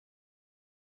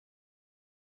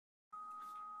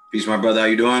Peace, my brother. How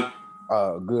you doing?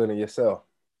 Good in yourself.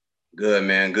 Good,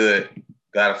 man. Good.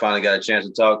 Finally got a chance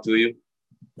to talk to you.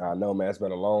 I know, man. It's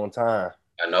been a long time.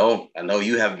 I know. I know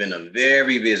you have been a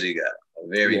very busy guy. A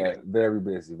very Yeah, busy. very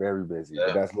busy, very busy. But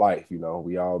Yeah, that's life,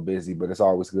 We all busy, but it's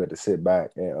always good to sit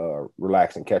back and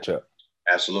relax and catch up.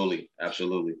 absolutely,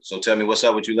 absolutely. So tell me, what's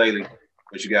up with you lately?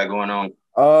 What you got going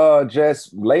on?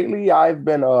 Just lately, I've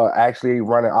been actually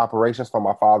running operations for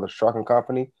my father's trucking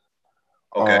company.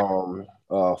 Okay.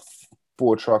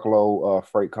 Full truckload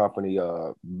freight company,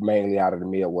 mainly out of the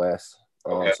Midwest.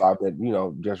 Okay. So I've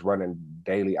been, just running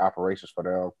daily operations for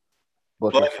them,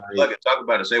 Plug booking it. freight. Plug it. Talk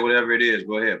about it. Say whatever it is.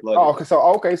 Go ahead. Plug Oh, it.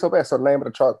 okay, so best. So the name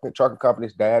of the trucking company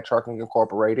is Dad Trucking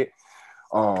Incorporated.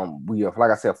 We have, like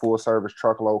I said, full service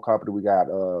truckload company. We got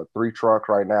three trucks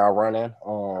right now running.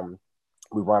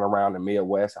 We run around the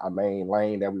Midwest. Our main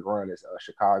lane that we run is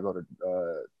Chicago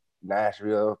to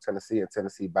Nashville, Tennessee, and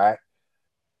Tennessee back.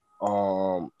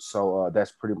 So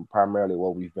that's pretty primarily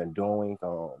what we've been doing.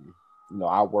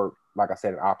 I work, like I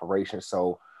said, in operations,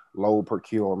 so load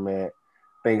procurement,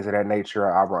 things of that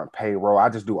nature. I run payroll. I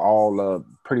just do all of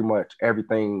pretty much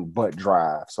everything but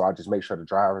drive. So I just make sure the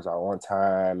drivers are on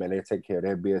time and they take care of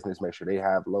their business, make sure they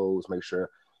have loads, make sure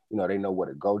they know where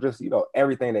to go. Just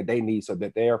everything that they need so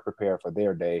that they are prepared for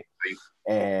their day.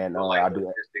 And Like I do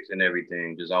logistics and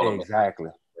everything, just all about exactly.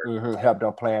 Help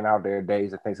them plan out their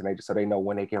days and things of nature so they know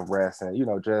when they can rest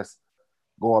and just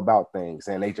go about things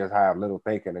and they just have little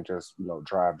thinking and just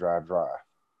drive, drive, drive.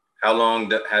 how long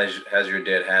has your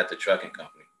dad had the trucking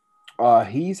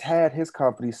company? He's had his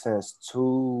company since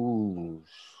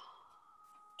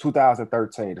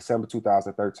 2013, December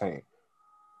 2013.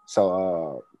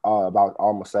 So about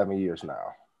almost 7 years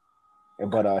now. Okay.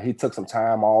 But he took some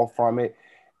time off from it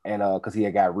and because he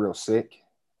had got real sick,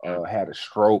 Mm. had a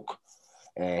stroke,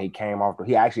 and he came off.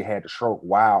 He actually had the stroke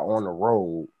while on the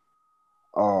road.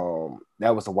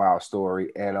 That was a wild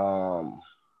story, and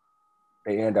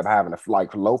they ended up having to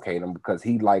like locate him because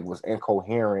he like was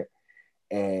incoherent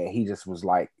and he just was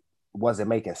like wasn't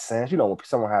making sense. When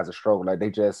someone has a stroke, like they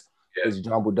just Yeah. it's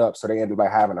jumbled up, so they ended up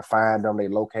like having to find them. They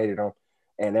located them,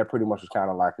 and that pretty much was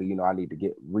kind of like I need to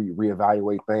get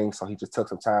reevaluate things. So he just took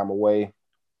some time away.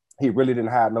 He really didn't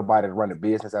have nobody to run the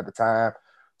business at the time,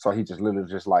 so he just literally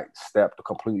just like stepped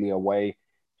completely away.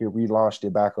 He relaunched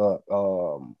it back up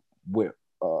with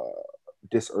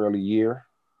this early year,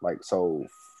 like so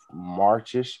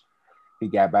Marchish. He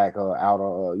got back out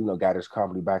on got his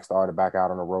company back started back out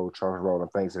on the road, trucks rolling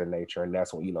things of the nature, and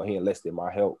that's when he enlisted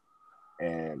my help,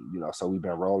 and so we've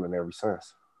been rolling ever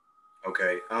since.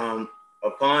 Okay.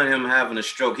 Upon him having a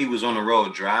stroke, he was on the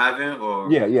road driving,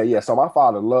 or Yeah. So my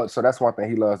father loves. So that's one thing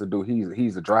he loves to do.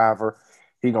 He's a driver.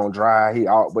 He gonna drive.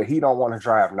 But he don't want to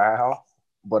drive now.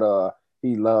 But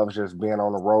he loves just being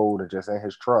on the road and just in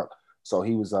his truck. So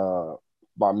he was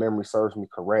my memory serves me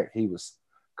correct. He was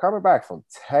coming back from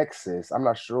Texas. I'm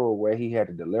not sure where he had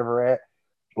to deliver at,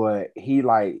 but he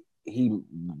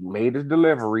made his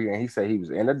delivery and he said he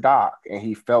was in the dock and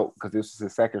he felt because this was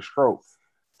his second stroke.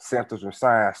 Symptoms and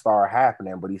signs started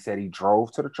happening, but he said he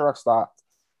drove to the truck stop,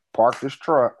 parked his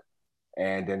truck,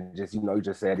 and then just he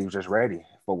just said he was just ready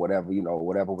for whatever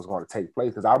whatever was going to take place.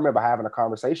 Because I remember having a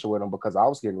conversation with him because I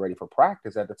was getting ready for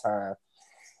practice at the time,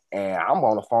 and I'm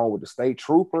on the phone with the state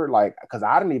trooper, like because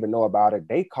I didn't even know about it.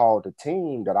 They called the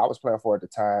team that I was playing for at the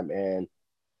time, and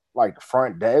like the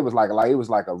front day, it was like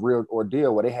a real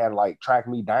ordeal where they had to like track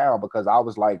me down because I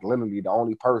was like literally the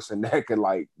only person that could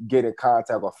like get in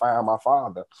contact or find my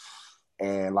father.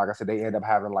 And like I said, they end up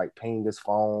having like ping his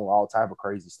phone, all type of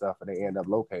crazy stuff, and they end up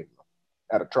locating him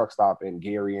at a truck stop in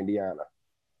Gary, Indiana.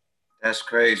 that's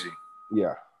crazy.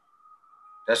 Yeah.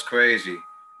 That's crazy.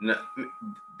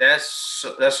 That's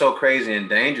so crazy and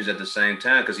dangerous at the same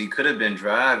time because he could have been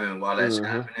driving while that's Mm-hmm.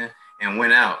 happening and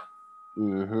went out.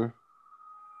 Mm-hmm.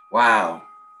 Wow,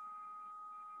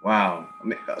 wow. I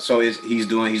mean, so he's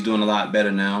doing a lot better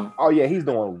now. Oh yeah, he's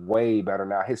doing way better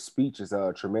now. His speech is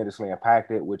tremendously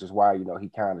impacted, which is why he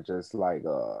kind of just like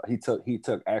he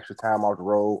took extra time off the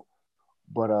road.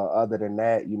 But other than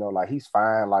that, like he's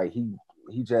fine. Like he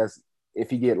just if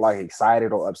he get like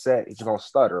excited or upset, he's gonna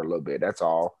stutter a little bit. That's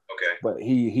all. Okay. But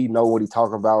he know what he's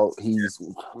talking about. He's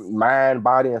mind,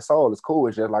 body, and soul. It's cool.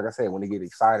 It's just like I said, when he get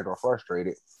excited or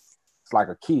frustrated, it's like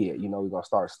a kid. He's gonna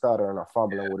start stuttering or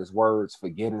fumbling with his words,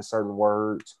 forgetting certain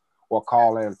words, or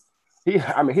calling.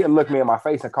 He'll look me in my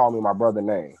face and call me my brother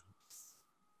name.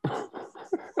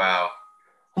 Wow.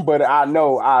 But I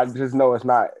just know it's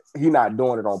not. He not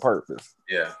doing it on purpose.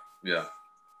 Yeah. Yeah.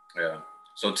 Yeah.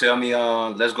 So tell me,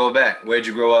 let's go back. Where'd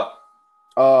you grow up?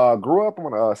 Grew up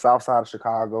on the south side of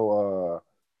Chicago.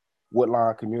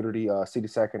 Woodlawn community, City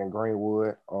Second in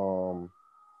Greenwood.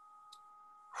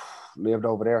 Lived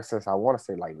over there since I want to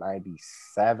say like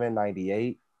 97,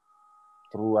 98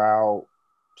 throughout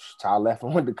till I left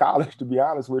and went to college, to be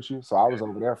honest with you. So I was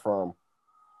over there from,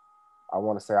 I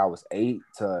want to say I was 8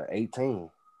 to 18,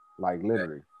 like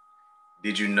literally.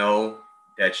 Did you know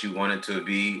that you wanted to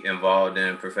be involved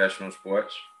in professional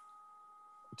sports?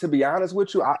 To be honest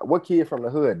with you, what kid from the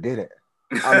hood didn't?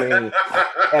 I mean,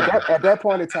 at that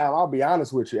point in time, I'll be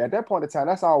honest with you. At that point in time,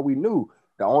 that's all we knew.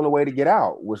 The only way to get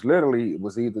out was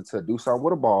either to do something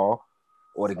with a ball,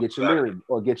 or to get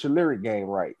your lyric game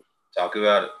right. Talk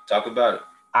about it. Talk about it.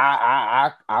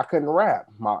 I couldn't rap.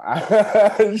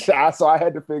 So I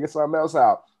had to figure something else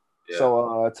out. Yeah.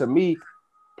 So to me,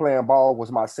 playing ball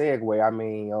was my segue. I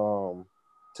mean,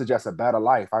 to just a better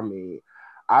life. I mean,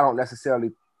 I don't necessarily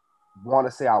want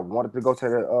to say I wanted to go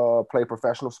to play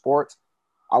professional sports.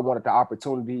 I wanted the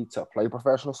opportunity to play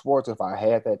professional sports if I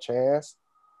had that chance.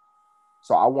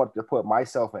 So I wanted to put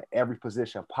myself in every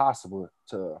position possible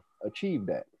to achieve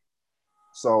that.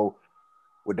 So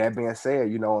with that being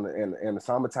said, you know, in the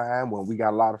summertime when we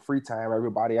got a lot of free time,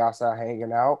 everybody outside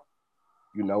hanging out,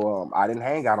 you know, I didn't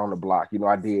hang out on the block. You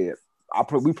know,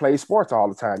 we played sports all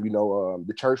the time. You know,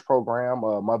 the church program,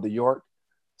 Mother York.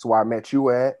 So where I met you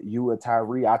and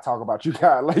Tyree. I talk about you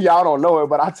guys. Like, y'all don't know it,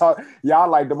 but y'all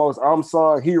like the most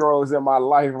unsung heroes in my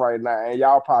life right now, and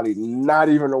y'all probably not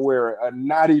even aware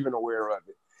of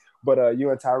it. But you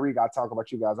and Tyreek, I talk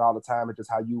about you guys all the time, and just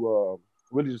how you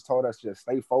really just told us just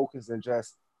stay focused and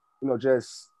just, you know,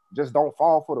 just don't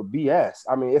fall for the BS.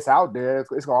 I mean, it's out there.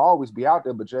 It's gonna always be out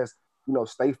there, but just, you know,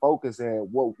 stay focused and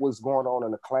what's going on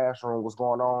in the classroom, what was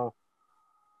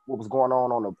going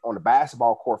on the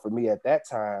basketball court for me at that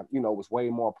time, you know, was way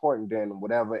more important than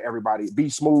whatever everybody Be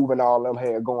Smooth and all them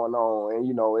had going on. And,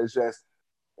 you know, it's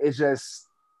just,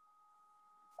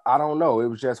 I don't know. It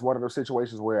was just one of those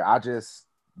situations where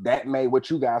that made what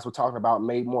you guys were talking about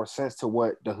made more sense to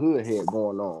what the hood had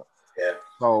going on. Yeah.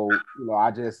 So, you know, I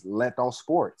just left on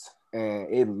sports,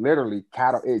 and it literally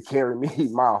it carried me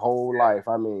my whole life.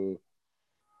 I mean,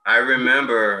 I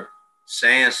remember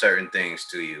saying certain things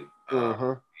to you.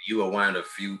 Mm-hmm. You were one of the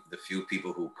few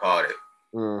people who caught it.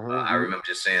 Mm-hmm. I remember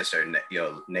just saying certain,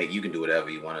 Nate, you can do whatever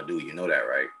you want to do. You know that,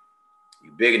 right?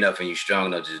 You're big enough and you're strong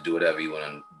enough to just do whatever you want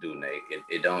to do, Nate.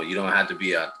 You don't have to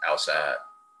be outside.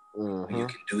 Mm-hmm. You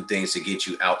can do things to get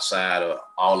you outside or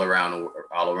all around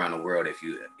the world if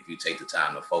you take the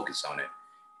time to focus on it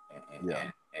and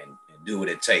do what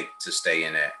it takes to stay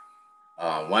in that.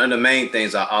 One of the main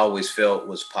things I always felt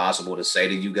was possible to say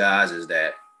to you guys is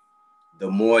that the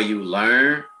more you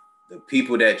learn, the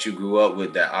people that you grew up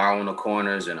with that are on the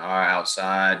corners and are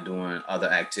outside doing other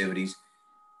activities,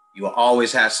 you will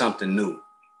always have something new.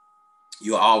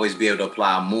 You'll always be able to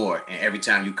apply more. And every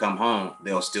time you come home,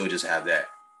 they'll still just have that.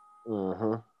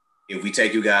 Mm-hmm. If we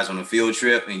take you guys on a field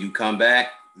trip and you come back,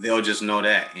 they'll just know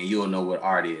that and you'll know what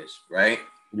art is, right?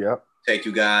 Yep. Take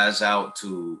you guys out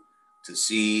to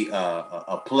see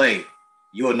a play.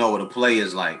 You'll know what a play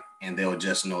is like and they'll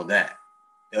just know that.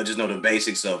 They'll just know the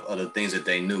basics of the things that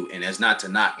they knew. And it's not to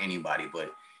knock anybody,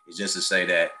 but it's just to say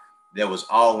that there was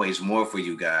always more for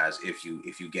you guys if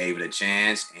you gave it a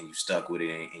chance and you stuck with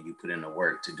it and you put in the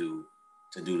work to do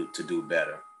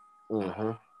better.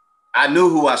 Mm-hmm. I knew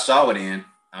who I saw it in.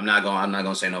 I'm not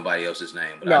gonna say nobody else's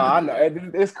name. But I know.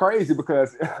 It's crazy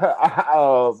because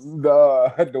the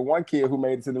one kid who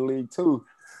made it to the league too,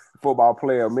 football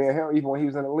player, me and him, even when he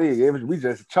was in the league, we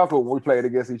just chuckled when we played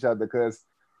against each other because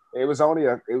it was only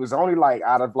like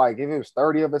out of like if it was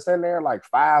 30 of us in there, like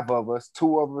 5 of us,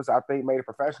 2 of us I think made it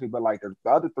professionally, but like the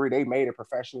other 3 they made it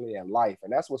professionally in life,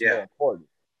 and that's what's more important.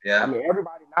 Yeah, I mean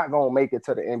everybody not gonna make it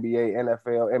to the NBA,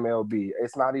 NFL, MLB.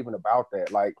 It's not even about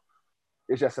that. Like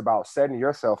it's just about setting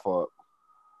yourself up.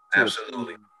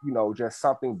 Absolutely. You know, just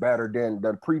something better than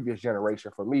the previous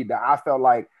generation. For me, that I felt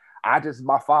like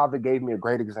my father gave me a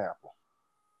great example.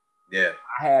 Yeah,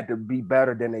 I had to be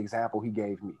better than the example he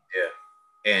gave me. Yeah.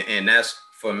 And that's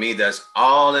for me, that's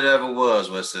all it ever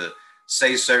was to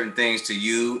say certain things to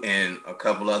you and a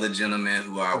couple other gentlemen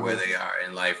who are where they are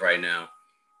in life right now,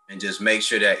 and just make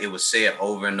sure that it was said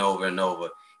over and over and over,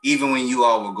 even when you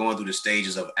all were going through the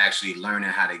stages of actually learning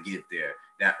how to get there.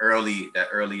 That early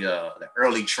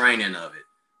training of it,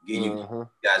 you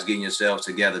guys getting yourselves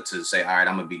together to say, all right,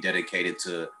 I'm gonna be dedicated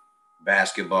to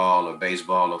basketball or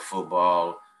baseball or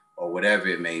football or whatever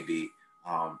it may be,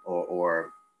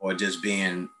 or just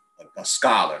being a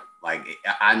scholar. Like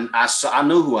I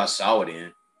knew who I saw it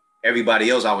in. Everybody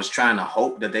else, I was trying to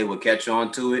hope that they would catch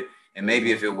on to it. And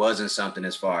maybe if it wasn't something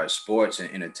as far as sports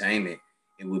and entertainment,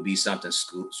 it would be something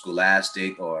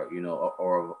scholastic or, you know,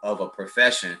 or of a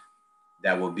profession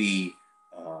that will be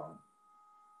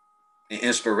an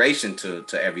inspiration to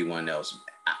everyone else.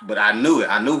 But I knew it.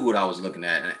 I knew what I was looking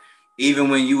at. And even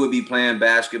when you would be playing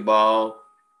basketball,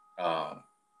 do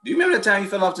you remember the time you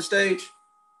fell off the stage?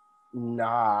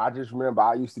 Nah, I just remember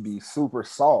I used to be super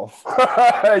soft.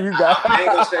 I ain't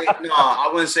gonna say no. I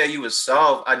wouldn't say you were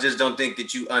soft. I just don't think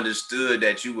that you understood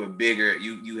that you were bigger.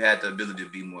 You had the ability to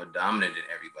be more dominant than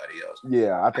everybody else.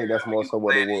 Yeah, I think that's more so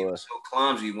what it You were was. so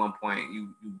clumsy at one point.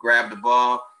 You grabbed the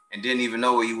ball and didn't even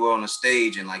know where you were on the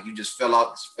stage, and like you just fell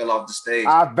off the stage.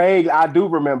 I do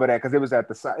remember that because it was at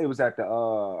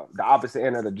the opposite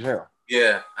end of the gym.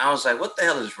 Yeah, I was like, what the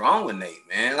hell is wrong with Nate,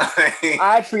 man? Like,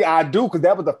 I do, because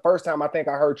that was the first time I think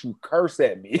I heard you curse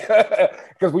at me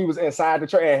because we was inside the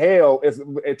church. And hell,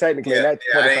 technically yeah, that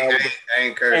I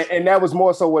ain't cursing. And that was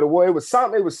more so what it was. It was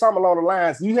something along the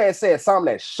lines. You had said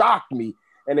something that shocked me,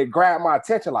 and it grabbed my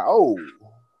attention. Like, oh,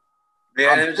 yeah,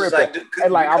 I'm tripping,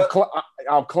 and like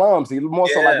I'm clumsy. More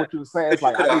so like what you were saying. It's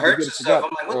like I need to get it together.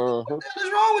 I'm like, what the hell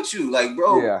is wrong with you, like,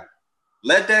 bro? Yeah.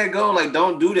 Let that go. Like,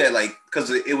 don't do that. Like, because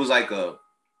it was like a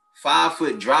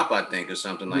 5-foot drop, I think, or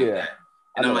something like that.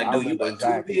 And I'm like, dude, you are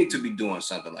too big to be doing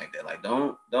something like that. Like,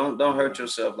 don't hurt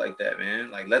yourself like that,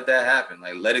 man. Like, let that happen.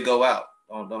 Like, let it go out.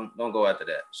 Don't go after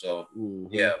that. So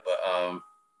yeah, but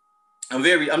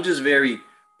I'm just very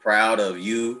proud of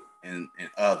you and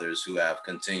others who have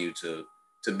continued to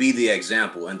be the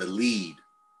example and the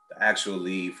actual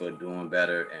lead for doing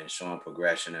better and showing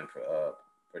progression and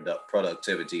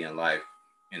productivity in life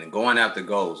and going after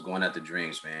goals, going after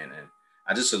dreams, man. And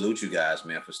I just salute you guys,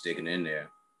 man, for sticking in there.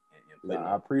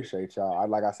 I appreciate y'all.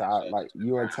 Like I said, like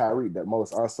you and Tyreek, the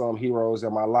most unsung heroes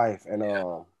in my life, and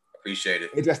appreciate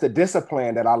it. It's just the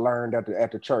discipline that I learned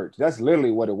at the church. That's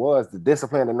literally what it was. The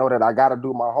discipline to know that I got to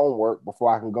do my homework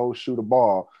before I can go shoot a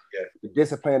ball. Yeah. The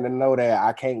discipline to know that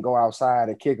I can't go outside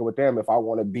and kick it with them if I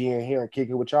want to be in here and kick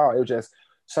it with y'all. It was just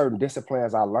certain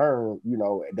disciplines I learned, you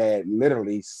know, that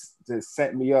literally just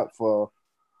set me up for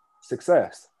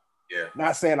success. Yeah.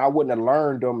 Not saying I wouldn't have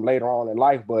learned them later on in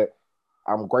life, but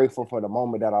I'm grateful for the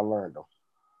moment that I learned them.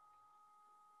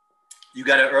 You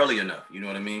got it early enough. You know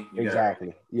what I mean?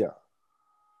 Exactly. Yeah.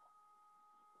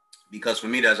 Because for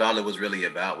me, that's all it was really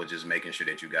about, was just making sure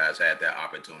that you guys had that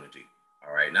opportunity.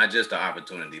 All right. Not just the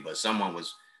opportunity, but someone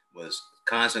was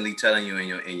constantly telling you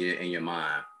in your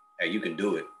mind, hey, you can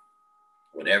do it.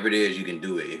 Whatever it is, you can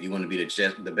do it. If you want to be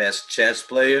the best chess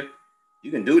player, you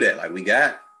can do that. Like we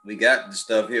got the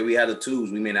stuff here. We have the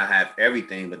tools. We may not have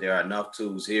everything, but there are enough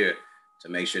tools here to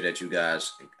make sure that you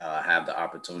guys have the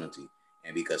opportunity.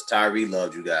 And because Tyree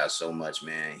loved you guys so much,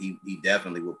 man, he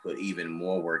definitely would put even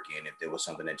more work in if there was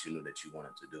something that you knew that you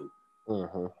wanted to do.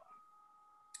 Mm-hmm.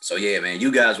 So yeah, man,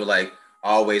 you guys were like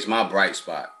always my bright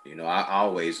spot. You know, I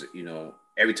always, you know,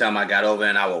 every time I got over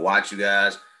and I would watch you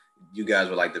guys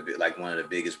were like one of the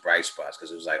biggest bright spots,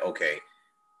 because it was like, okay,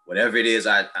 whatever it is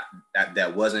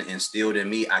that wasn't instilled in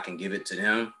me, I can give it to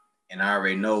them, and I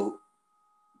already know,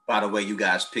 by the way you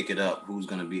guys pick it up, who I'm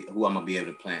gonna be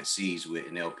able to plant seeds with,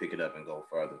 and they'll pick it up and go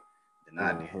further than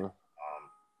I did.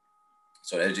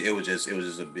 So it was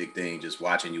just a big thing, just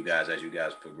watching you guys as you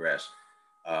guys progress.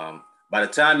 By the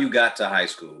time you got to high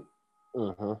school,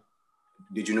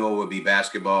 did you know it would be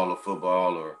basketball or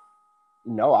football or?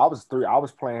 No, I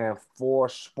was playing 4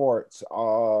 sports.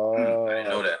 I didn't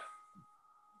know that.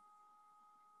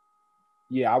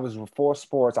 Yeah, I was in 4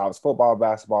 sports. I was football,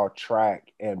 basketball,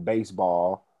 track, and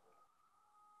baseball.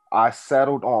 I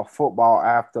settled on football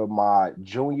after my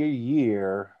junior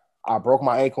year. I broke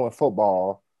my ankle in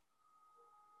football,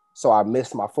 so I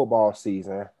missed my football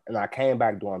season, and I came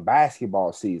back during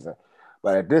basketball season.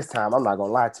 But at this time, I'm not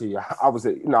gonna lie to you, I was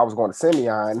going to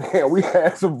Simeon, and we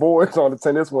had some boys on the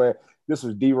team. This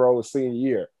was D-Rose senior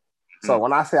year. So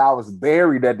when I say I was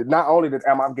buried, that not only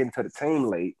am I getting to the team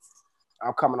late,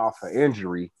 I'm coming off an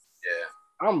injury.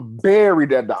 Yeah. I'm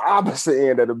buried at the opposite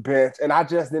end of the bench, and I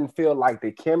just didn't feel like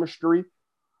the chemistry.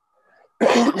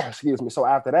 Excuse me. So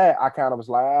after that, I kind of was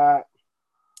like,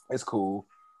 it's cool.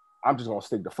 I'm just gonna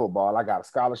stick to football. I got a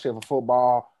scholarship for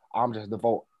football. I'm just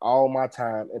devote all my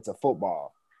time into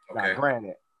football. Okay. Now,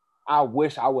 granted, I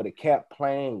wish I would have kept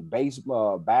playing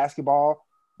basketball,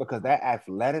 because that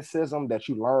athleticism that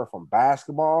you learn from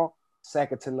basketball,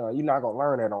 second to none. You're not gonna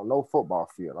learn that on no football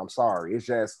field. I'm sorry. It's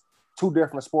just 2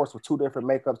 different sports with 2 different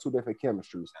makeups, 2 different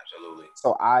chemistries. Absolutely.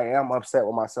 So I am upset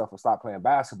with myself for stop playing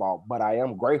basketball, but I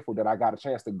am grateful that I got a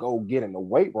chance to go get in the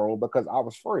weight room, because I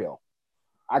was frail.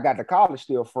 I got to college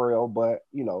still frail, but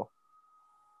you know,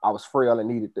 I was frail and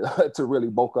needed to really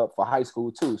bulk up for high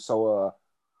school too. So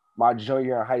my junior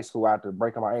year in high school after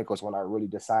breaking my ankles when I really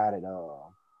decided, I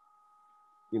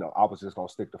was just gonna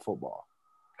stick to football.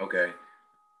 Okay.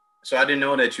 So I didn't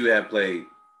know that you had played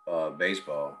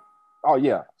baseball. Oh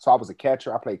yeah, so I was a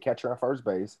catcher. I played catcher and first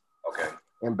base Okay.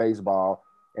 in baseball.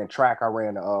 And track, I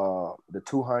ran the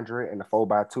 200 and the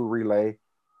 4x2 relay,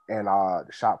 and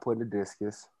the shot put in the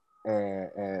discus,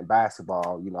 and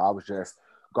basketball. I was just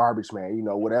garbage man.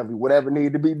 Whatever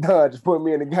needed to be done, just put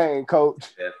me in the game,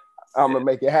 coach. Yeah. I'm gonna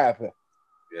make it happen.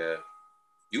 Yeah.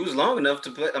 You was long enough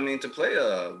to play. I mean, to play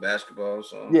basketball.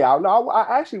 So Yeah, no,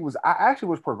 I actually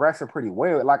was progressing pretty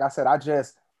well. Like I said, I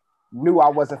just knew I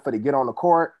wasn't for to get on the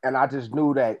court, and I just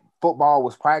knew that football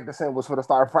was for to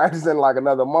start practicing like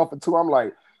another month or two. I'm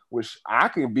like, which I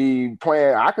could be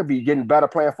playing, I could be getting better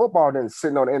playing football than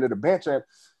sitting on the end of the bench. And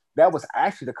that was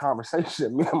actually the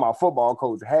conversation me and my football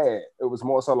coach had. It was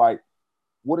more so like,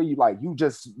 what are you like?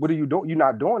 What are you doing? You're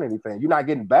not doing anything. You're not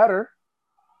getting better.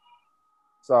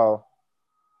 So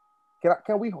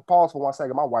can we pause for 1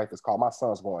 second? My wife is calling. My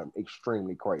son's going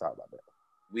extremely crazy. Sorry about that.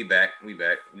 we back. We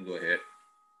back. You go ahead.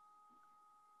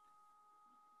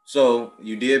 So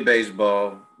you did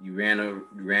baseball. You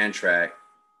ran track.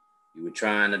 You were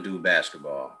trying to do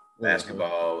basketball.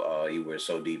 Basketball, you were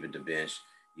so deep at the bench,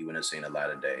 you wouldn't have seen a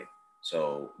lot of day.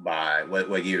 So by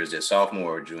what year is this?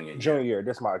 Sophomore or junior year? Junior year.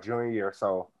 This is my junior year.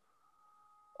 So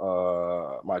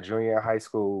my junior year in high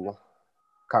school,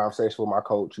 conversation with my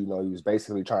coach, he was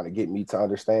basically trying to get me to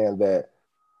understand that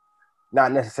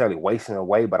not necessarily wasting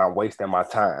away, but I'm wasting my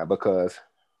time because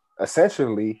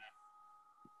essentially,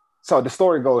 so the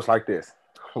story goes like this.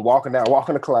 Walking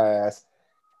to class,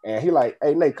 and he like,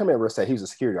 hey Nate, come here real second. He was a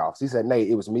security officer. He said, Nate,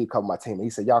 it was me, a couple of my team. He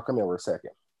said, y'all come here real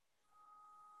second.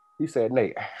 He said,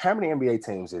 Nate, how many NBA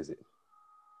teams is it?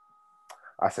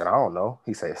 I said, I don't know.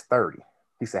 He said, it's 30.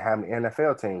 He said, how many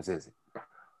NFL teams is it?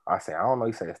 I said, I don't know.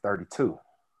 He said, it's 32.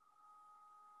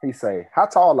 He say, how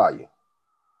tall are you?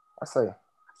 I say,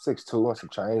 6'2" and some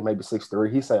change, maybe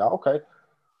 6'3". He say, oh, okay.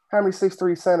 How many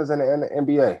 6'3" centers in the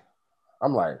NBA?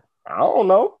 I'm like, I don't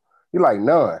know. He like,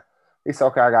 none. He said,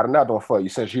 okay, I got another one for you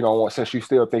since you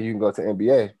still think you can go to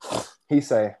NBA. He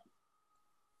say,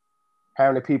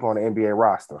 how many people on the NBA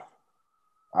roster?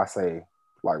 I say,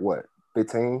 like what,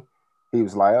 15? He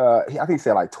was like, I think he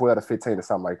said like 12 to 15 or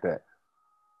something like that.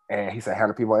 And he said, how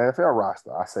many people on the NFL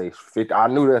roster? I say, 50. I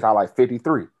knew this. I like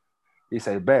 53. He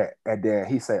said, bet. And then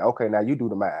he said, okay, now you do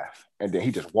the math. And then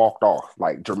he just walked off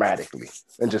like dramatically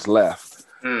and just left.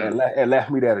 And left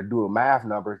me there to do a math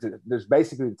numbers. Just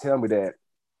basically to tell me that,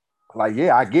 like,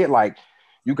 yeah, I get like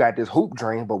you got this hoop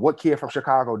dream, but what kid from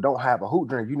Chicago don't have a hoop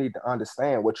dream? You need to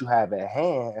understand what you have at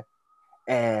hand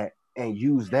and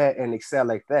use that and excel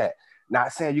like that.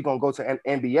 Not saying you're gonna go to an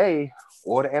NBA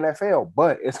or the NFL,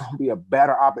 but it's gonna be a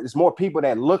better option. It's more people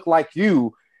that look like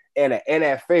you in the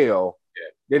NFL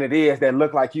than it is that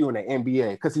look like you in the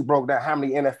NBA. Because he broke down how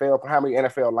many NFL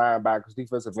linebackers,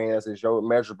 defensive ends is your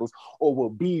measurables, or will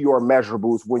be your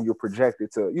measurables when you're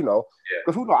projected to,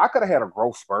 because who knows, I could have had a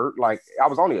growth spurt. Like I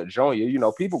was only a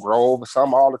junior, people grow over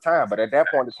some all the time, but at that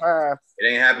point in time, it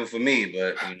ain't happened for me,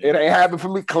 but it ain't happened for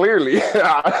me clearly.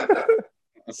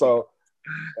 So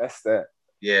that's that.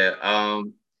 Yeah.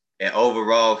 And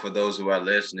overall, for those who are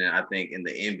listening, I think in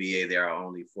the NBA there are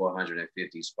only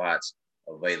 450 spots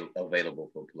available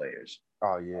for players.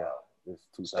 Oh yeah, it's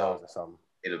 2000 something.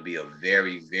 It'll be a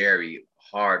very, very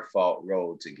hard fought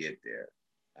road to get there.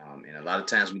 And a lot of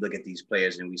times we look at these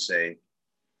players and we say,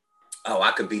 "Oh,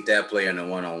 I could beat that player in a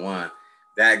one-on-one."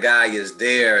 That guy is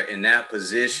there in that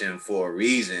position for a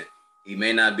reason. He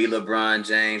may not be LeBron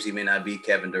James, he may not be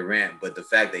Kevin Durant, but the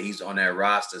fact that he's on that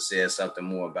roster says something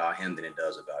more about him than it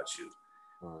does about you.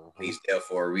 Mm-hmm. He's there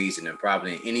for a reason, and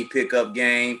probably in any pickup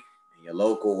game, in your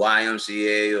local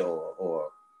YMCA or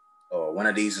one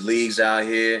of these leagues out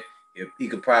here, he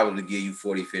could probably give you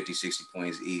 40, 50, 60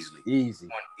 points easily. Easy.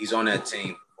 He's on that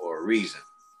team for a reason.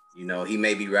 He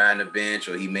may be riding the bench,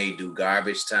 or he may do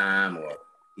garbage time, or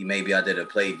he may be out there to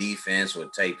play defense or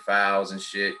take fouls and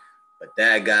shit. But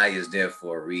that guy is there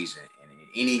for a reason. And in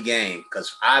any game,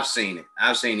 because I've seen it.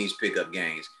 I've seen these pickup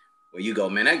games where you go,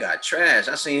 man, that guy trash.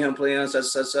 I seen him play on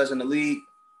such in the league.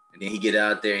 And then he get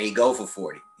out there and he go for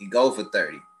 40. He go for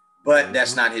 30. But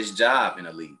that's not his job in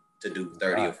the league to do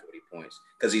 30 or 40 points.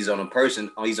 Because he's on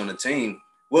a team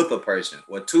with a person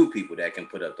or two people that can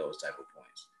put up those type of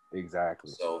points.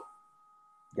 Exactly. So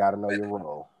got to know your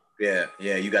role. Yeah,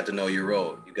 you got to know your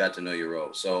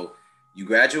role. So you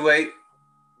graduate.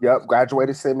 Yep,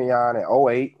 graduated Simeon in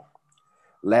 08.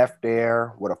 Left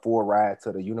there with a full ride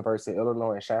to the University of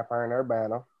Illinois in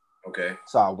Champaign-Urbana. Okay.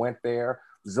 So I went there.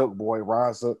 Zook boy,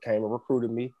 Ron Zook, came and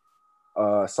recruited me.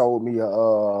 Sold me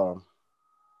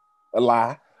a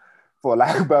lie, for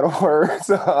lack of better words.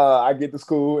 I get to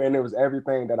school and it was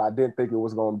everything that I didn't think it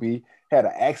was going to be. Had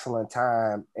an excellent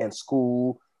time in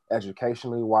school,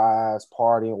 educationally wise,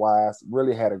 partying wise.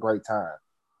 Really had a great time.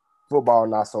 Football,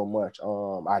 not so much.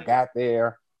 I got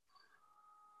there.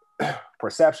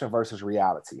 Perception versus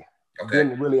reality. Okay.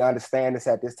 Didn't really understand this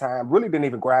at this time. Really didn't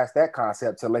even grasp that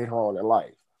concept till later on in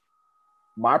life.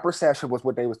 My perception was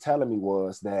what they was telling me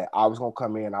was that I was gonna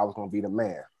come in, I was gonna be the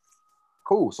man.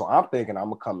 Cool. So I'm thinking I'm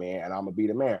gonna come in and I'm gonna be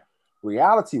the man.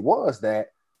 Reality was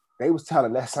that they was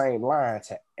telling that same line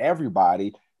to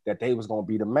everybody that they was gonna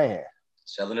be the man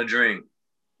Selling a dream.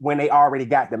 when they already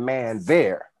got the man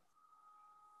there.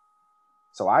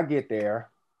 So I get there,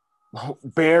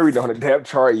 buried on the depth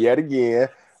chart yet again,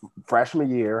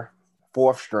 freshman year,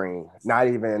 fourth string, not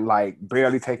even like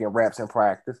barely taking reps in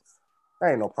practice. That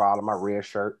ain't no problem. My red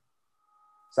shirt.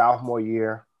 Sophomore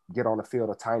year, get on the field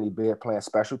a tiny bit playing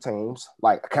special teams.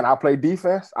 Like, can I play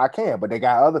defense? I can, but they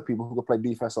got other people who can play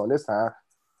defense on this time.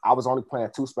 I was only playing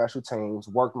 2 special teams,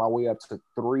 worked my way up to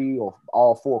 3 or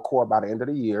all 4 core by the end of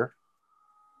the year.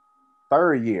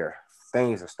 Third year,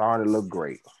 things are starting to look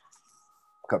great.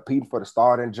 Competing for the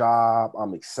starting job,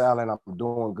 I'm excelling, I'm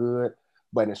doing good.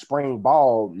 But in spring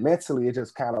ball, mentally, it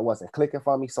just kind of wasn't clicking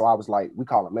for me. So I was like, we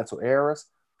call it mental errors.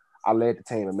 I led the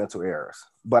team in mental errors,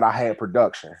 but I had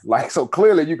production. Like, so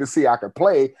clearly you can see I could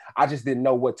play. I just didn't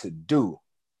know what to do.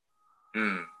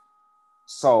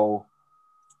 So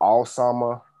all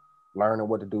summer, learning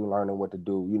what to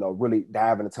do, you know, really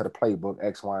diving into the playbook,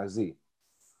 X, Y, and Z.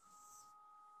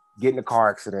 Getting a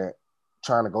car accident,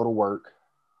 trying to go to work.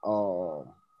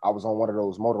 I was on one of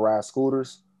those motorized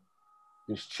scooters.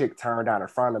 This chick turned down in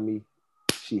front of me.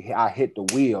 I hit the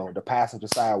wheel, the passenger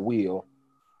side wheel,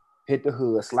 hit the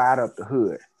hood, slide up the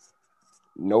hood.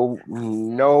 No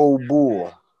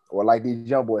bull. Or like these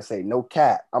young boys say, no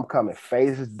cap. I'm coming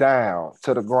face down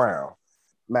to the ground.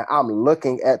 Man, I'm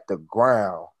looking at the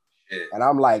ground. And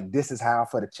I'm like, this is how I'm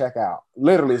for the checkout.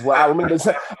 Literally is what I remember.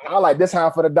 I'm like, this how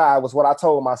I'm for the die was what I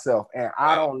told myself. And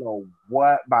I don't know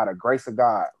what, by the grace of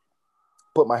God,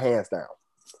 put my hands down.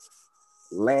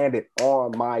 Landed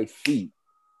on my feet.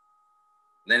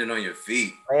 Landed on your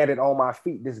feet. Landed on my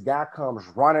feet. This guy comes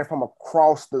running from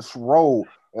across this road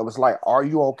and was like, are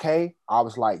you okay? I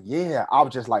was like, yeah. I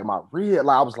was just like my rear,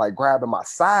 like I was like grabbing my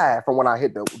side from when I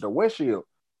hit the windshield.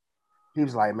 He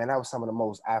was like, man, that was some of the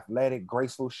most athletic,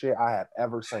 graceful shit I have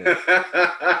ever seen.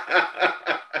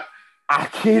 I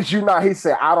kid you not. He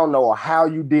said, I don't know how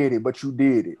you did it, but you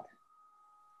did it.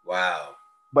 Wow.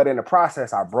 But in the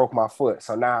process, I broke my foot.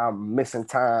 So now I'm missing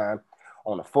time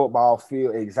on the football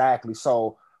field. Exactly.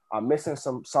 So I'm missing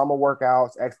some summer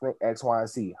workouts, X, Y, and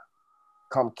Z.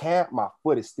 Come camp, my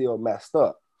foot is still messed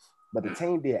up. But the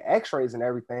team did x-rays and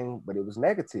everything, but it was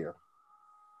negative.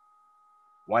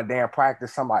 One day in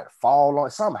practice, somebody fall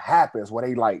on, something happens where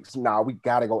they like, nah, we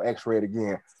got to go x-ray it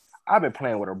again. I've been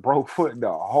playing with a broke foot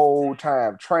the whole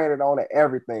time, training on it,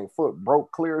 everything. Foot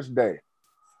broke clear as day.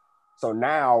 So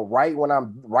now, right when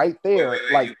I'm right there, wait,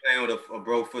 like you playing with a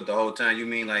broke foot the whole time? You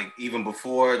mean like even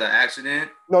before the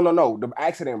accident? No. The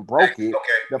accident broke it.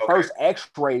 The first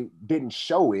X-ray didn't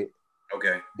show it.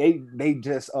 Okay. They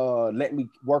just let me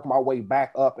work my way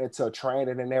back up into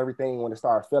training and everything. When it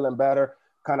started feeling better,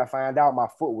 kind of find out my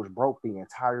foot was broke the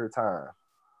entire time.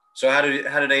 So how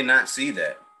did they not see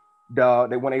that?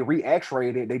 When they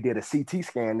re-X-rayed it, they did a CT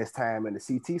scan this time, and the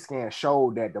CT scan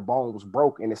showed that the bone was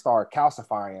broke and it started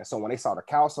calcifying. So when they saw the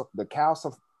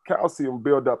calcium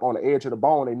build up on the edge of the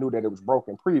bone, they knew that it was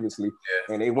broken previously.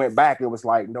 Yeah. And they went back, it was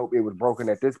like, nope, it was broken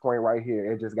at this point right here.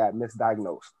 It just got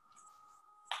misdiagnosed.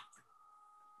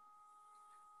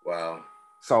 Wow.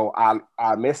 So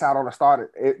I miss out on the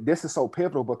start. This is so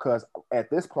pivotal because at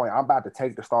this point, I'm about to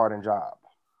take the starting job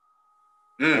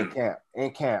in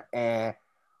camp. And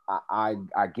I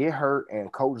get hurt,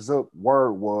 and Coach Zook's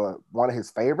word was, one of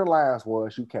his favorite lines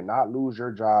was, you cannot lose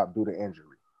your job due to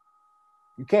injury.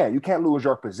 You can't lose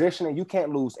your position, and you can't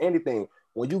lose anything.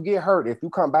 When you get hurt, if you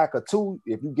come back a 2,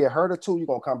 if you get hurt a 2, you're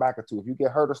going to come back a 2. If you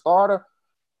get hurt a starter,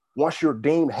 once you're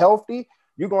deemed healthy,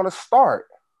 you're going to start.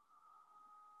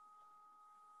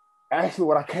 Actually,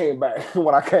 when I came back from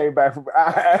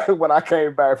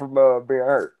being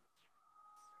hurt,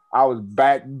 I was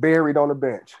back buried on the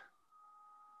bench.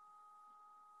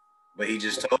 But he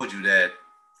just told you that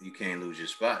you can't lose your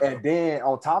spot. And then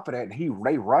on top of that,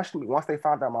 they rushed me. Once they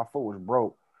found out my foot was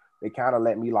broke, they kind of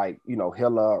let me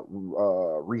heal up,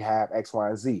 rehab, X, Y,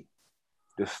 and Z.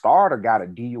 The starter got a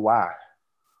DUI.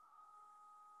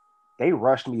 They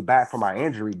rushed me back for my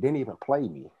injury, didn't even play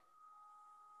me.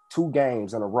 2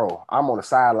 games in a row. I'm on the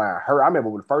sideline hurt. I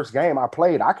remember the first game I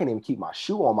played, I couldn't even keep my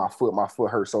shoe on my foot. My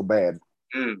foot hurt so bad.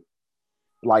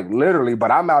 Like literally,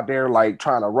 but I'm out there like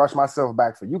trying to rush myself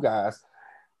back for you guys.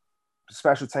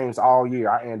 Special teams all year.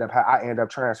 I end up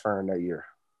transferring that year.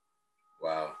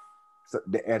 Wow.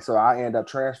 So I end up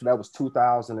transferring. That was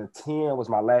 2010 was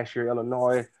my last year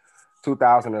Illinois.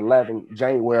 2011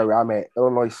 January I'm at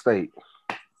Illinois State.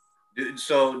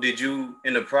 So did you,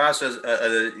 in the process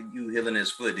of you healing his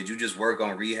foot, did you just work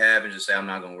on rehab and just say, I'm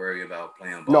not going to worry about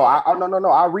playing ball? No. I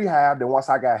rehabbed, and once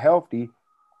I got healthy,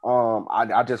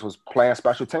 I just was playing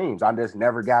special teams. I just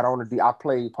never got on I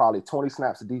played probably 20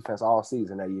 snaps of defense all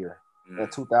season that year in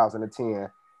 2010.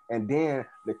 And then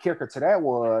the kicker to that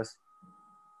was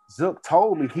Zook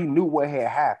told me he knew what had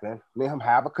happened. Me and him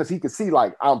have it because he could see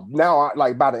like I'm now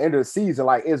like by the end of the season,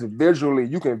 like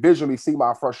you can visually see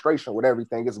my frustration with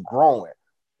everything. It's growing.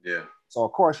 Yeah. So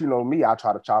of course, you know me, I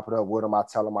try to chop it up with him. I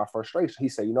tell him my frustration. He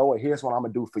said, you know what, here's what I'm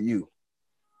gonna do for you.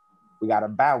 We got a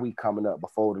bye week coming up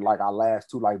before like our last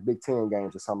 2 like Big Ten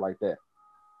games or something like that.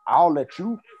 I'll let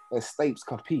you and Stapes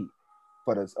compete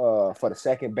for the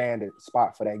second bandit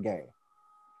spot for that game.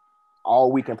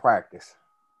 All week in practice.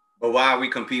 But why are we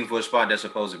competing for a spot that's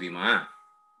supposed to be mine?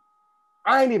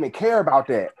 I ain't even care about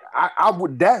that.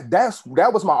 That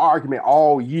was my argument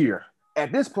all year.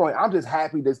 At this point, I'm just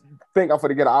happy to think I'm going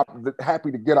to get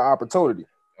an opportunity.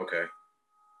 Okay.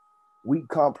 Week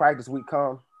come, practice week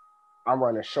come. I'm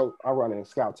running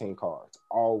scout team cards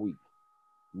all week.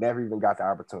 Never even got the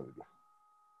opportunity.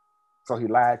 So he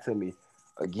lied to me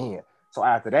again. So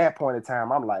after that point in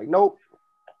time, I'm like, nope,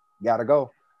 gotta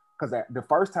go. Because the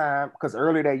first time, because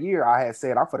earlier that year, I had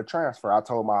said I'm for the transfer. I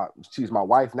told she's my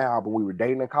wife now, but we were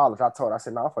dating in college. I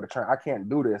said, no, I'm for the transfer. I can't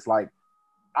do this. Like,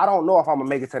 I don't know if I'm gonna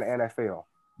make it to the NFL,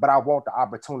 but I want the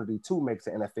opportunity to make it to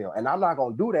the NFL. And I'm not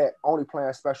gonna do that only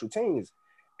playing special teams.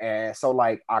 And so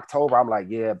like October, I'm like,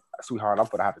 yeah, sweetheart, I'm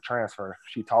gonna have to transfer.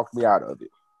 She talked me out of it.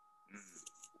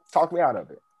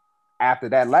 After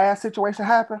that last situation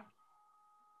happened,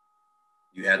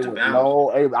 you had to bounce. No,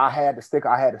 I had to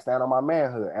stand on my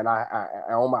manhood, and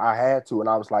I had to, and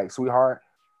I was like, sweetheart,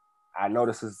 I know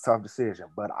this is a tough decision,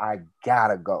 but I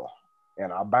gotta go,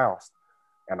 and I bounced,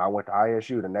 and I went to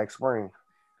ISU the next spring.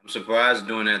 I'm surprised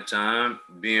during that time,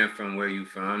 being from where you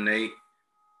from, Nate,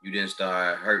 you didn't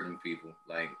start hurting people,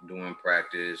 like doing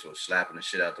practice or slapping the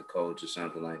shit out the coach or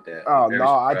something like that. Oh no,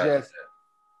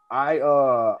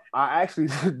 I actually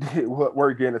did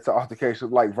work getting into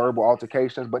altercations, like verbal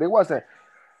altercations, but it wasn't.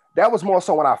 That was more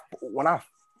so when I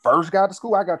first got to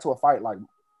school. I got to a fight like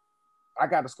I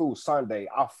got to school Sunday.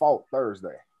 I fought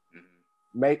Thursday.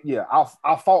 I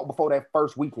fought before that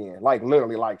first weekend, like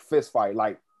literally like fist fight,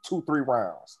 like 2-3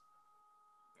 rounds.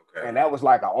 Okay. And that was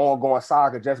like an ongoing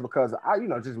saga just because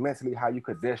just mentally how you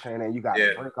condition and you got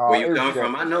to drink all. Where you come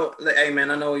from? I know. Hey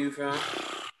man, I know where you from.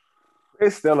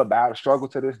 It's still a battle struggle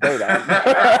to this day.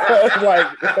 Like,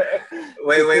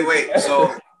 wait.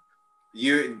 So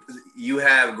you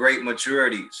have great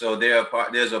maturity. So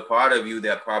there's a part of you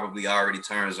that probably already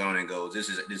turns on and goes,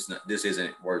 this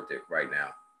isn't worth it right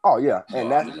now. Oh yeah,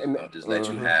 so I'm just let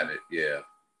you have it. Yeah.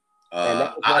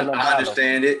 I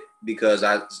understand it because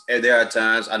there are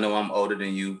times, I know I'm older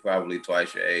than you, probably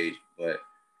twice your age, but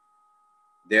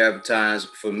there are times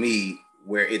for me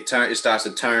where it starts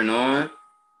to turn on,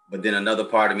 but then another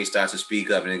part of me starts to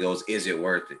speak up and it goes, is it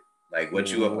worth it? Like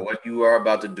what you are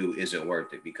about to do, is it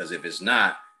worth it? Because if it's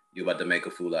not, you're about to make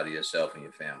a fool out of yourself and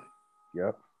your family.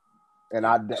 Yep. And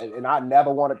I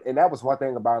never wanted, and that was one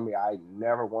thing about me. I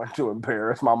never wanted to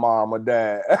embarrass my mom or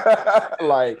dad.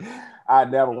 Like I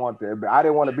never wanted to. I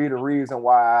didn't want to be the reason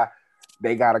why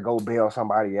they got to go bail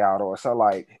somebody out or so.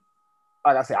 Like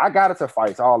I said, I got into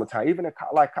fights all the time. Even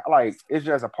like it's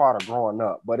just a part of growing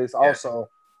up. But it's also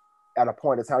at a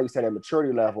point in time, you said at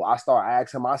maturity level, I start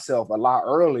asking myself a lot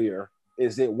earlier,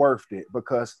 is it worth it?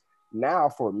 Because now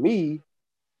for me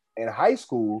in high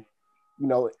school,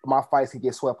 my fights can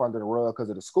get swept under the rug because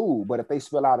of the school. But if they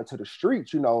spill out into the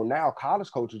streets, now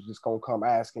college coaches just gonna come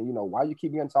asking, why you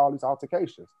keep getting into all these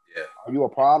altercations? Yeah. Are you a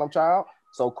problem child?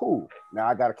 So cool. Now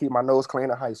I gotta keep my nose clean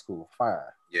in high school. Fine.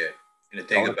 Yeah. And the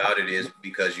thing about it is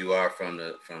because you are from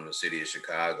the city of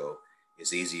Chicago,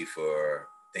 it's easy for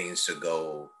things to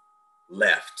go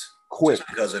left quick. Just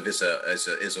because if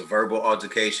it's a verbal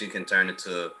altercation can turn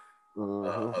into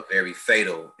a very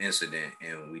fatal incident,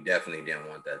 and we definitely didn't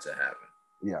want that to happen.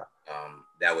 Yeah.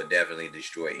 That would definitely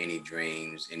destroy any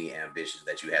dreams, any ambitions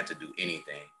that you had to do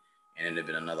anything. And it'd have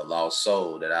been another lost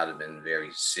soul that I'd have been very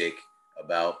sick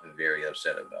about and very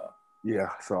upset about. Yeah.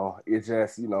 So it's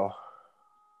just,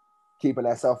 keeping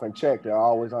that self in check, to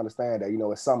always understand that, you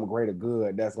know, it's some greater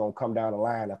good that's gonna come down the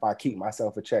line if I keep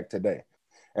myself in check today.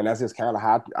 And that's just kind of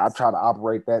how I try to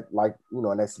operate that, like, you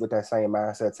know, and that's with that same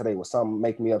mindset today. When something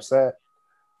make me upset,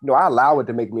 you know, I allow it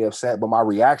to make me upset, but my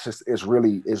reaction is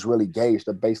really gauged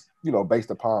based, you know,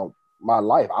 based upon my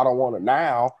life. I don't want to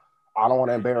now. I don't want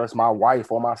to embarrass my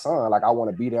wife or my son. Like, I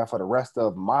want to be there for the rest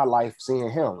of my life seeing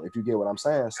him, if you get what I'm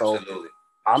saying. So Absolutely.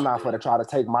 I'm not going to try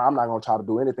to I'm not going to try to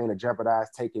do anything to jeopardize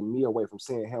taking me away from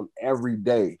seeing him every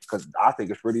day, because I think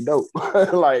it's pretty dope.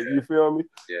 Like, you feel me?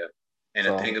 Yeah. And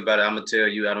So, the thing about it, I'm going to tell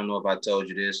you, I don't know if I told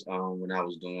you this when I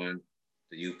was doing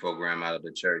the youth program out of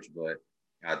the church, but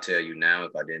I'll tell you now,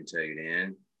 if I didn't tell you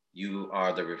then, you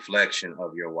are the reflection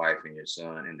of your wife and your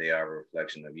son, and they are a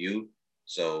reflection of you.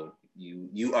 So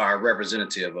you are a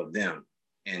representative of them.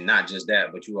 And not just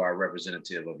that, but you are a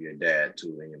representative of your dad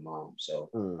too, and your mom. So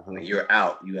when you're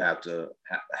out, you have to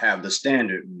have the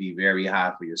standard be very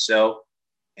high for yourself,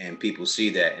 and people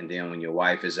see that. And then when your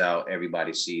wife is out,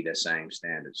 everybody see that same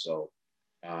standard. So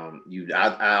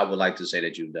I would like to say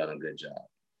that you've done a good job.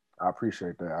 I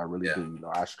appreciate that. I really Yeah. do. You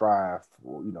know, I strive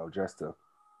for, you know, just to,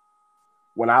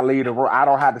 when I leave the room, I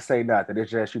don't have to say nothing.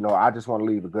 It's just, you know, I just want to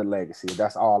leave a good legacy.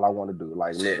 That's all I want to do.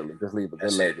 Like, That's literally, it. just leave a good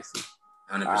That's it. legacy.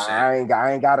 100%. I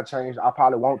ain't got to change. I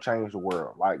probably won't change the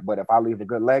world. Like, but if I leave a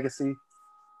good legacy,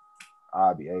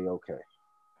 I'll be A-okay.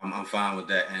 I'm fine with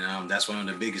that. And that's one of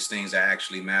the biggest things that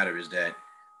actually matter, is that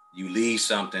you leave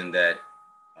something that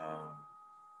um,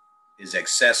 is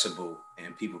accessible,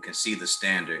 and people can see the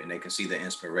standard, and they can see the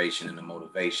inspiration and the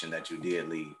motivation that you did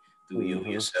leave through you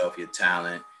yourself, your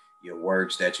talent, your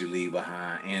works that you leave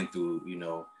behind, and through, you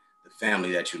know, the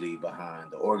family that you leave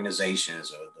behind, the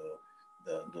organizations, or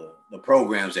the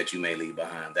programs that you may leave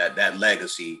behind. That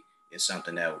legacy is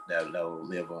something that will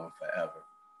live on forever.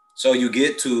 So you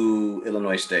get to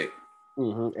Illinois State.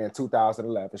 In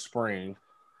 2011 spring.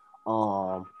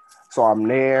 So I'm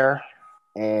there,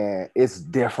 and it's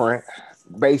different.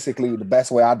 Basically, the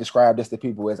best way I describe this to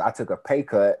people is I took a pay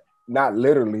cut, not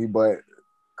literally, but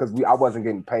because I wasn't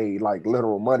getting paid like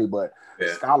literal money, but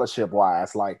scholarship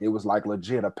wise, like it was like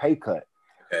legit a pay cut.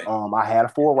 Okay. I had a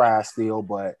full ride still,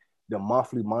 but the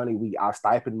monthly money, our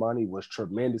stipend money was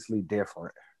tremendously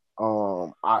different.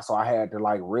 So I had to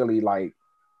like really like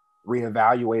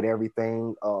reevaluate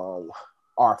everything.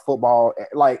 Our football,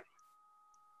 like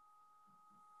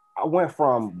I went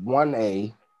from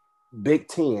 1A, Big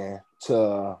Ten,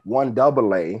 to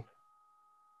 1AA,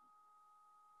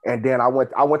 and then I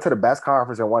went to the best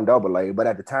conference in 1AA, but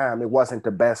at the time it wasn't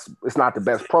the best. It's not the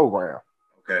best program.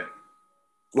 Okay.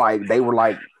 Like they were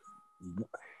like,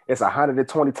 it's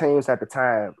 120 teams at the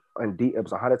time, and it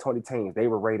was 120 teams. They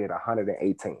were rated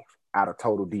 118th out of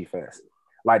total defense.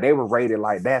 Like they were rated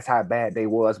like that's how bad they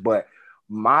was. But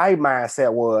my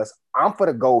mindset was, I'm for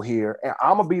to go here, and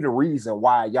I'm gonna be the reason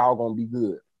why y'all gonna be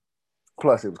good.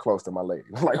 Plus, it was close to my lady,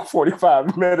 like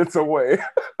 45 minutes away.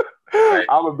 Right.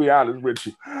 I'm gonna be honest with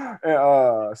you.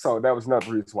 And so that was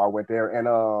another reason why I went there. And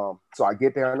so I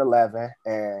get there in 11,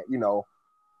 and you know,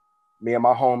 me and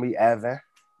my homie Evan,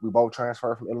 we both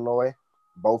transferred from Illinois,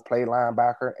 both played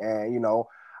linebacker, and you know,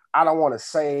 I don't want to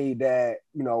say that,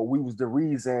 you know, we was the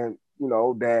reason, you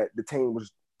know, that the team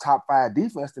was top 5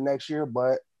 defense the next year,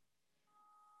 but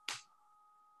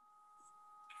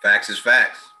facts is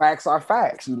facts. Facts are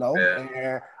facts, you know. Yeah.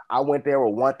 And I went there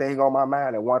with one thing on my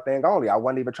mind and one thing only. I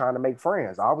wasn't even trying to make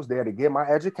friends. I was there to get my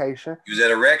education. You was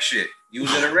at a wreck shit.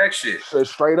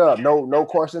 Straight up, no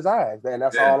questions asked, and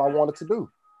that's all I wanted to do.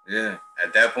 Yeah.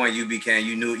 At that point, you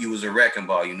knew you was a wrecking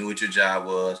ball. You knew what your job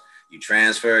was. You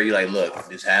transfer. You like, look,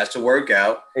 this has to work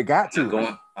out. It got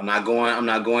to. I'm not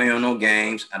going here on no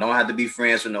games. I don't have to be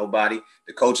friends with nobody.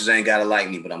 The coaches ain't gotta like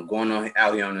me, but I'm going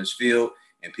out here on this field,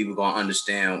 and people gonna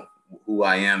understand who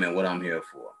I am and what I'm here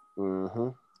for. Mm-hmm.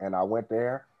 And I went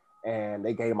there, and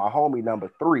they gave my homie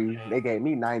number 3. They gave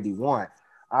me 91.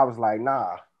 I was like,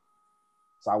 nah.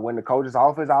 So I went to the coach's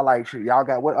office. I like, y'all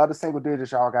got what other single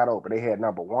digits y'all got open? They had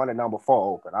number 1 and number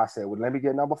 4 open. I said, well, let me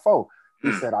get number 4.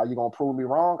 He said, are you gonna prove me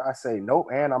wrong? I say, nope.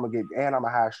 And I'm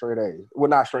gonna have straight A's. Well,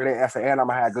 not straight A's. I say, and I'm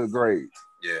gonna have good grades.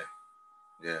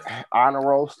 Yeah. Honor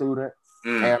roll student,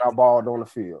 and I balled on the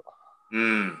field.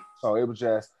 So it was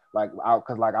just like,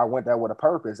 because I went there with a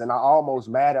purpose, and I almost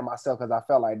mad at myself because I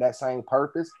felt like that same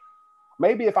purpose.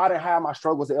 Maybe if I didn't have my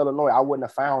struggles in Illinois, I wouldn't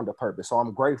have found a purpose. So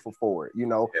I'm grateful for it. You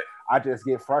know, I just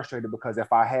get frustrated because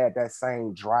if I had that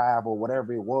same drive or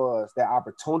whatever it was, that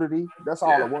opportunity, that's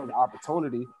all it was, the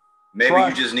opportunity. Maybe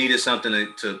you just needed something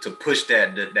to push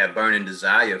that burning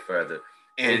desire further.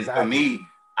 And for me,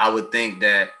 I would think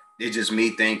that it's just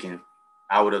me thinking.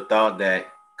 I would have thought that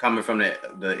coming from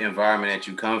the environment that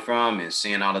you come from and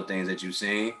seeing all the things that you've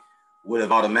seen would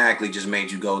have automatically just made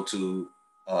you go to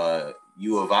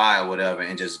U of I or whatever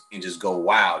and just go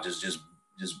wild,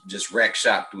 just wreck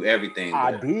shop through everything.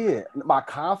 I But did. My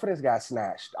confidence got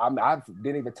snatched. I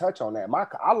didn't even touch on that.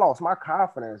 I lost my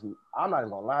confidence. I'm not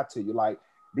even gonna lie to you. Like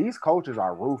these coaches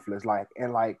are ruthless. Like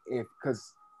and like if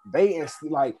because they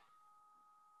like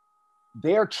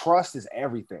their trust is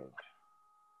everything.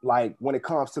 Like when it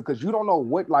comes to because you don't know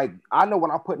what like I know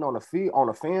when I'm putting on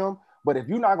the film, but if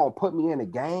you're not gonna put me in the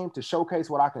game to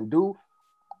showcase what I can do,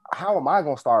 how am I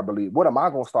gonna start believing? What am I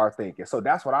gonna start thinking? So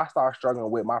that's what I started struggling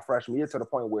with my freshman year to the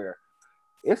point where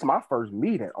it's my first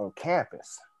meeting on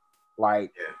campus.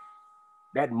 Like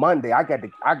that Monday, I got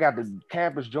the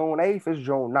campus June 8th, it's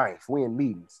June 9th. We in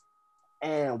meetings.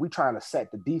 And we trying to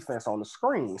set the defense on the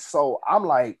screen. So I'm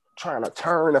like trying to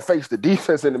turn and face the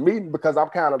defense in the meeting because I'm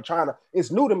kind of trying to,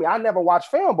 it's new to me. I never watched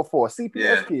film before,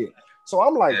 CPS kid. So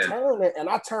I'm like turning and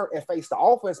I turn and face the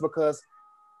offense because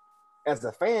as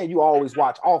a fan, you always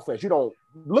watch offense. You don't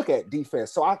look at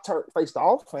defense. So I face the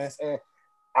offense and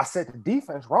I said the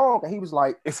defense wrong. And he was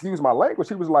like, excuse my language.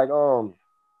 He was like,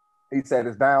 he said,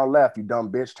 it's down left, you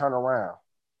dumb bitch, turn around.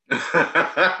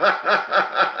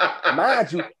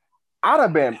 Mind you, I'd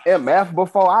have been MF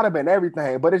before, I'd have been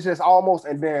everything, but it's just almost,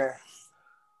 and then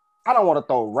I don't want to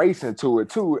throw race into it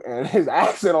too, and his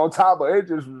accent on top of it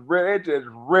just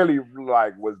really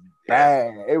like was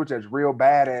bad. It was just real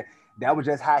bad, and that was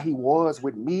just how he was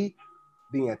with me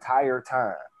the entire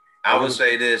time. I would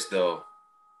say this though,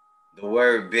 the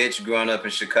word bitch growing up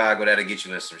in Chicago, that'll get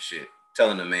you in some shit.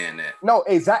 Telling the man that. No,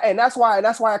 exactly, and that's why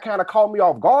it kind of caught me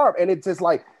off guard, and it's just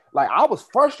like I was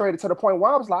frustrated to the point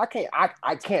where I was like,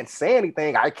 I can't say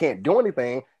anything, I can't do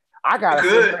anything. I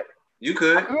gotta. You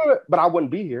could, I could, but I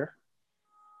wouldn't be here.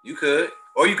 You could,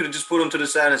 or you could have just put him to the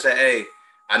side and say, "Hey,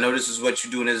 I know this is what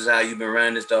you're doing. This is how you've been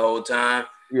running this the whole time.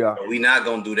 Yeah, but we not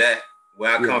gonna do that.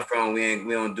 Where I come from, we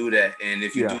don't do that. And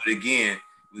if you do it again,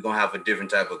 we're gonna have a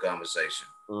different type of conversation."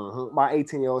 Mm-hmm. My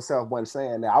 18-year-old self wasn't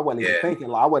saying that. I wasn't even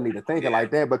thinking. I wasn't even thinking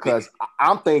like that because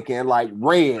I'm thinking like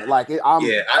red. Like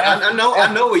I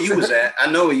know where you was at.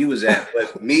 I know where you was at.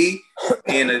 But me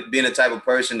being a type of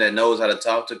person that knows how to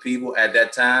talk to people at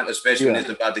that time, especially when it's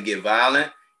about to get violent,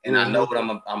 and I know what I'm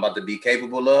about to be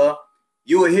capable of.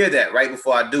 You will hear that right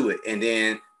before I do it, and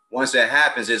then once that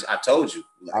happens, I told you.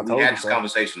 We had this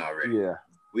conversation already. Yeah,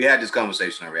 we had this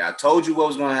conversation already. I told you what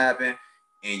was going to happen.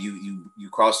 And you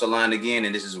cross the line again,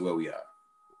 and this is where we are.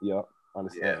 Yep,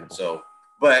 understandable. Yeah. So,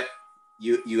 but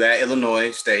you at Illinois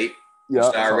State, you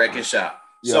start wrecking shop.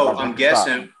 So I'm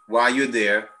guessing while you're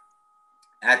there,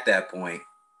 at that point,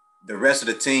 the rest of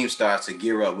the team starts to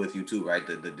gear up with you too, right?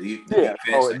 The defense.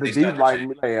 So the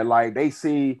deep like they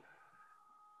see.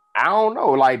 I don't know,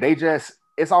 like they just.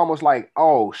 It's almost like,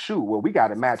 oh shoot, well we got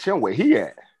to match him where he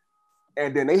at,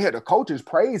 and then they hear the coaches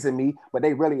praising me, but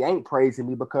they really ain't praising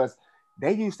me because.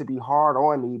 They used to be hard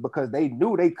on me because they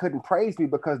knew they couldn't praise me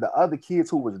because the other kids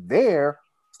who was there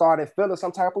started feeling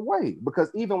some type of way.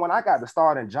 Because even when I got the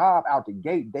starting job out the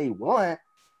gate day one,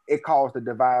 it caused the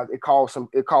divide. It caused some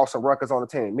ruckus on the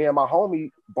team. Me and my homie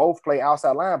both play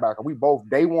outside linebacker. We both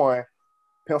day one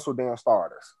penciled down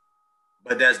starters.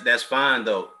 But that's fine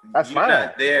though. That's fine.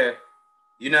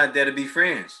 You're not there to be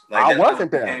friends. Like I wasn't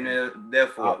there. There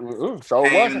for. So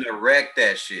it wasn't to wreck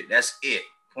that shit. That's it.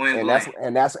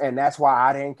 And that's why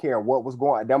I didn't care what was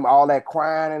going on. All that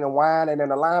crying and whining in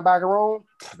the linebacker room,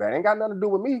 that ain't got nothing to do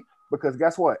with me. Because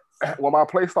guess what? When my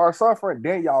play starts suffering,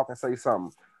 then y'all can say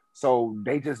something. So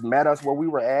they just met us where we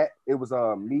were at. It was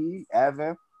me,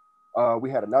 Evan. We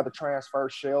had another transfer,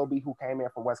 Shelby, who came in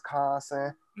from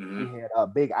Wisconsin. Mm-hmm. We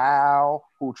had Big Al,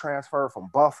 who transferred from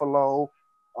Buffalo.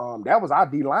 That was our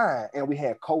D-line. And we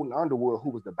had Colton Underwood, who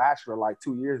was the bachelor like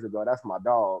 2 years ago. That's my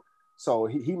dog. So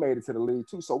he made it to the league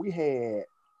too. So we had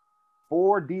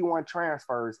 4 D1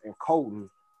 transfers and Colton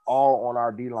all on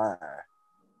our D-line.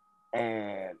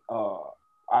 And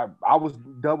I was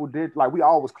double digit, like we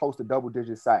all was close to double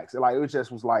digit sacks. Like it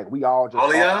just was like we all just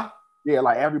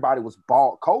like everybody was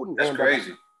ball. Colton That's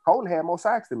crazy. Colton had more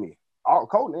sacks than me.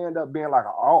 Colton ended up being like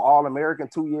an all-American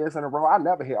 2 years in a row. I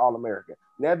never hit All-American.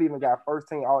 Never even got first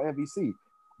team All-MVC.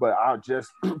 But I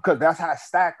just because that's how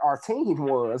stacked our team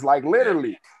was. Like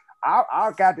literally. I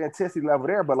got the intensity level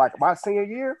there, but like my senior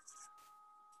year,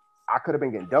 I could have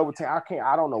been getting double team.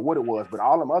 I don't know what it was, but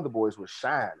all them other boys were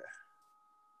shining.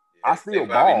 Yeah, I still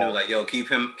balled. Knew, like, yo, keep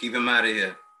him out of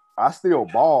here. I still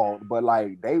balled, but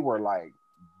like they were like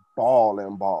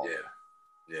balling.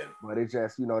 Yeah. But it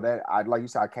just, that I like you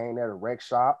said, I came there to wreck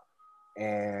shop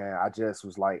and I just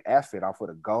was like, F it, I'm for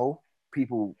the go.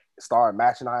 People started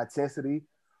matching our intensity.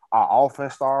 our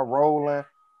offense started rolling,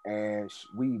 and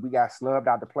we got snubbed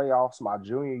out the playoffs my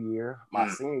junior year. My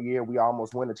senior year, we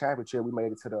almost won the championship. We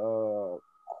made it to the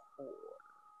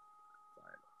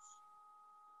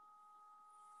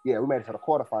we made it to the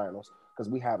quarterfinals because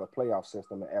we have a playoff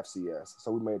system in FCS.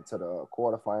 So we made it to the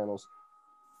quarterfinals.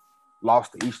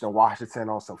 Lost to Eastern Washington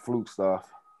on some fluke stuff.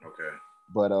 Okay.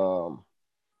 But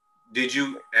did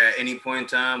you at any point in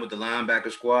time with the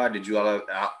linebacker squad? Did you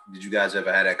guys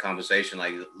ever have that conversation?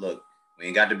 Like, look, we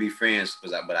ain't got to be friends,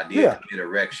 but I did commit a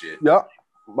wreck shit. Yep.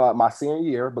 My senior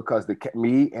year, because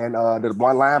me and the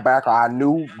one linebacker I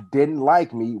knew didn't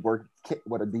like me were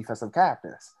the defensive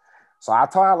captains. So I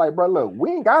told him, like, bro, look, we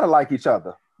ain't gotta like each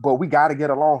other, but we gotta get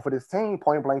along for this team,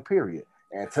 point blank, period.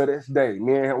 And to this day,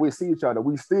 me and him, we see each other.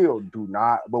 We still do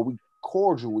not, but we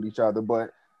cordial with each other.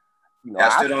 But you know, I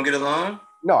still don't get along.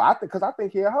 No, I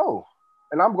think he a hoe,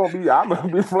 and I'm gonna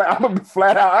be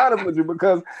flat out honest with you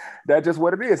because that's just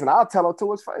what it is, and I'll tell him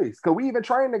to his face. Cause we even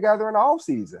trained together in the off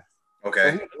season.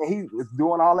 Okay. And he was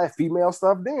doing all that female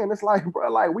stuff. Then it's like,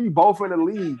 bro, like we both in the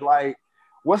league. Like,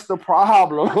 what's the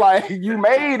problem? Like, you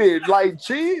made it. Like,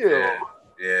 chill.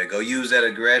 Yeah, go use that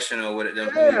aggression or what them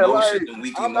emotions, them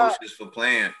weak emotions for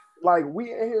playing. Like,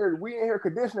 we in here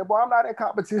conditioning, boy. I'm not in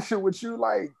competition with you.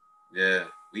 Like, yeah,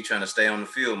 we trying to stay on the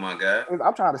field, my guy.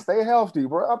 I'm trying to stay healthy,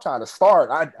 bro. I'm trying to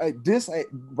start. This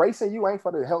racing you ain't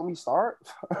for to help me start.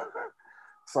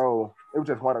 So it was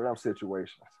just one of them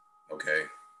situations. Okay.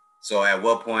 So at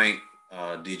what point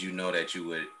did you know that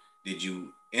did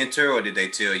you enter, or did they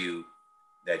tell you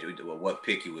that what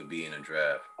pick you would be in a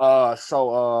draft? I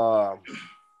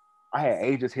had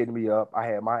agents hitting me up. I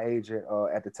had my agent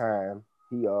at the time.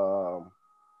 He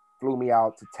flew me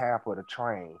out to Tampa to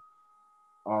train.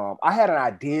 I had an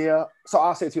idea. So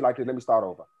I'll say to you like this. Let me start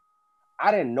over.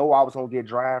 I didn't know I was going to get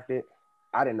drafted.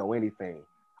 I didn't know anything.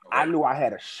 Okay. I knew I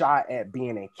had a shot at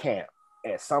being in camp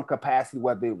at some capacity,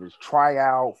 whether it was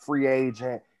tryout, free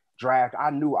agent, draft. I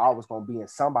knew I was going to be in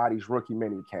somebody's rookie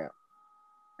mini camp.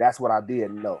 That's what I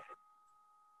did know.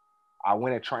 I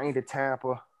went and trained at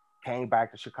Tampa, came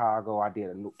back to Chicago. I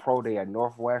did a pro day at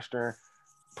Northwestern.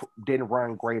 Didn't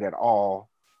run great at all.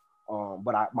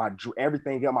 But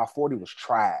everything else, my 40 was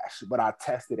trash. But I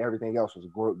tested everything else was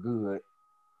good.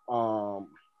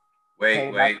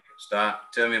 Wait,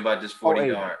 stop. Tell me about this 40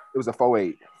 yard. It was a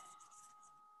 4.8.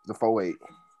 The 4.8.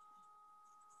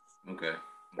 Okay.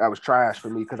 That was trash for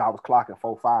me because I was clocking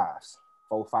 4.5s.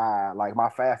 4.5. Like my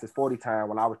fastest 40 time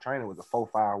when I was training was a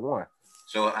 4.51.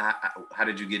 So how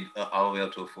did you get all the way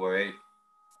up to a 4.8?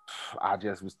 I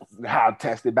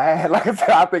tested bad. Like I said,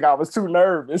 I think I was too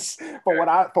nervous. From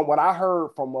what I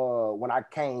heard from when I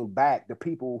came back, the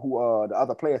people who the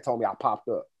other players told me I popped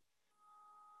up.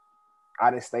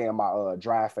 I didn't stay in my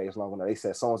drive phase long enough. They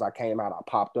said as soon as I came out, I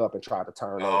popped up and tried to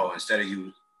turn over. Oh, instead of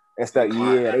you.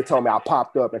 They told me I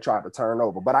popped up and tried to turn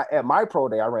over. But at my pro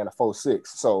day, I ran a 4.6.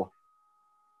 So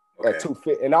at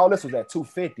 250, and all this was at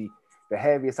 250, the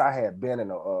heaviest I had been in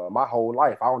my whole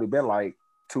life. I only been like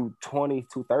 220,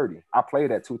 230. I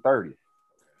played at 230.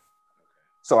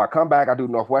 So I come back, I do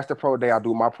Northwestern Pro Day, I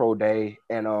do my pro day,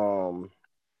 and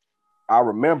I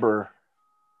remember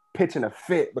pitching a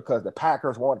fit because the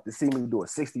Packers wanted to see me do a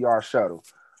 60-yard shuttle.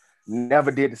 Never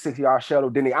did the 60-yard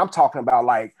shuttle. I'm talking about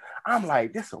I'm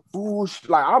like, this is a bullshit.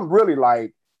 Like, I'm really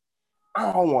like,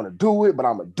 I don't want to do it, but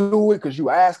I'm going to do it because you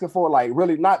asking for it. Like,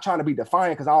 really not trying to be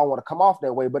defiant because I don't want to come off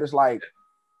that way. But it's like,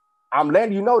 I'm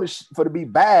letting you know this for to be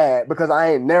bad because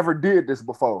I ain't never did this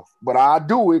before. But I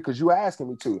do it because you asking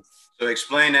me to. So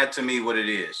explain that to me what it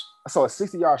is. So a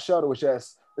 60-yard shuttle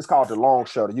is it's called the long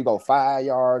shuttle. You go 5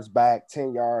 yards back,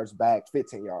 10 yards back,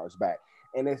 15 yards back.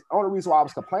 And the only reason why I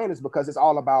was complaining is because it's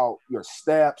all about your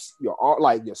steps, your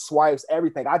swipes,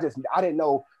 everything. I didn't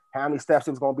know how many steps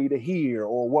it was going to be to here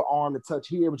or what arm to touch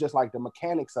here. It was just like the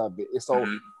mechanics of it. And so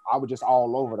I was just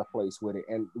all over the place with it,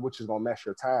 and which is going to mess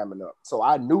your timing up. So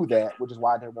I knew that, which is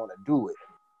why I didn't want to do it.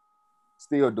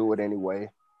 Still do it anyway.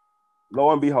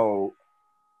 Lo and behold,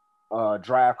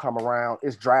 draft come around.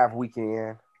 It's draft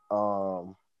weekend.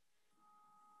 I'm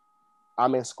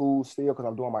in school still because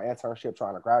I'm doing my internship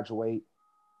trying to graduate.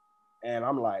 And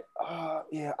I'm like, I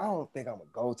don't think I'm gonna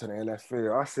go to the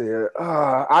NFL. I said,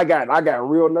 I got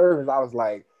real nervous. I was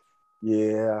like,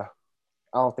 yeah,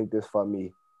 I don't think this for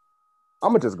me. I'm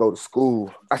gonna just go to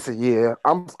school. I said, yeah,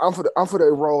 I'm for the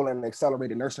enroll in the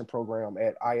accelerated nursing program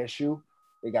at ISU.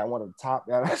 They got one of the top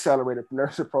accelerated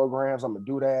nursing programs. I'm gonna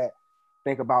do that.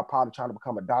 Think about probably trying to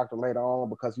become a doctor later on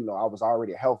because I was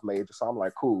already a health major. So I'm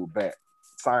like, cool, bet.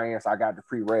 Science, I got the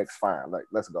prereqs, fine. Like,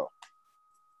 let's go.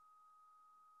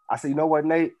 I said, you know what,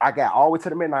 Nate? I got all the way to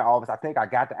the midnight office. I think I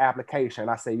got the application.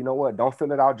 I said, you know what? Don't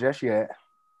fill it out just yet.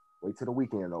 Wait till the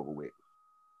weekend over with.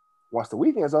 Once the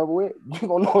weekend's over with, you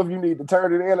gonna know if you need to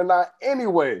turn it in or not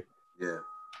anyway. Yeah.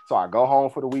 So I go home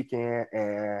for the weekend,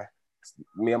 and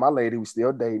me and my lady, we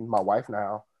still dating. My wife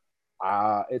now.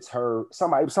 It's her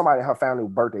somebody in her family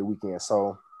birthday weekend.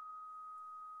 So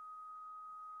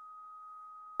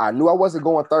I knew I wasn't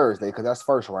going Thursday because that's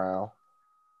first round.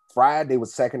 Friday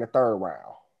was second and third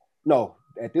round. No,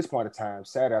 at this point in time,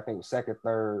 Saturday I think was second,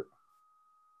 third,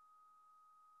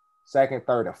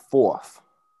 and fourth.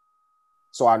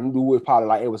 So I knew it was probably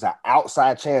like it was an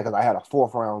outside chance because I had a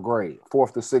fourth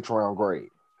to sixth round grade.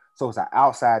 So it's an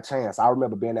outside chance. I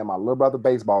remember being at my little brother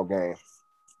baseball game.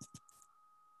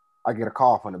 I get a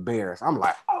call from the Bears. I'm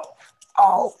like,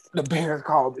 oh, the Bears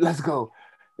called me. Let's go.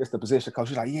 It's the position coach.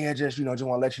 She's like, yeah, just want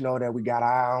to let you know that we got an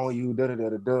eye on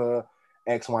you,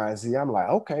 X, Y, and Z. I'm like,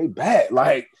 okay, bet.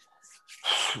 Like,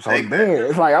 so the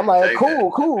Bears. Like, I'm like,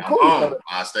 cool. So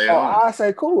I stay on. I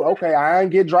say, cool. Okay, I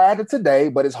ain't get drafted today,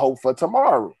 but it's hope for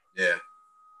tomorrow. Yeah.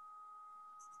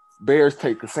 Bears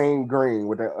take Kasim Green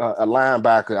with a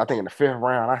linebacker, I think in the fifth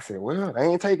round. I said, well, they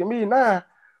ain't taking me now.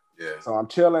 Yeah. So I'm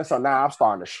chilling. So now I'm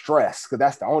starting to stress because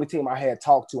that's the only team I had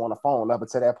talked to on the phone up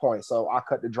until that point. So I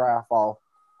cut the draft off.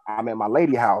 I'm at my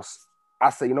lady house. I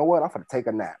said, you know what? I'm going to take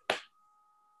a nap.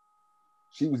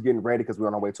 She was getting ready because we were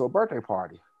on our way to a birthday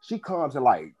party. She comes and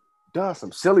like does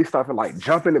some silly stuff and like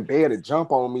jump in the bed and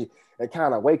jump on me and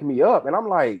kind of wake me up. And I'm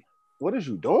like, what is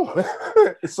you doing?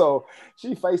 So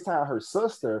she FaceTimed her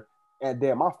sister and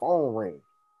then my phone rang.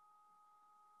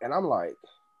 And I'm like,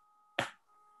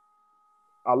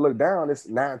 I look down, it's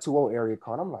 920 area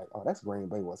code. I'm like, oh, that's Green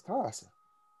Bay, Wisconsin.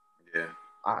 Yeah.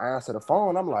 I answer the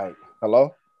phone. I'm like,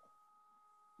 hello?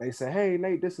 They said, hey,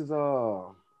 Nate, this is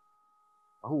who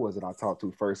was it I talked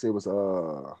to first? It was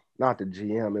not the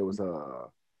GM, it was the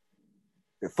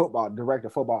director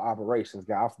of football operations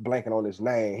guy. I'm blanking on his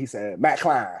name. He said, Matt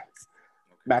Klein.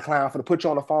 Matt Klein, I'm going to put you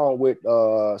on the phone with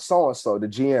so-and-so, the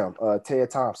GM, Ted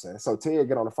Thompson. So Ted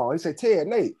get on the phone. He said, Ted,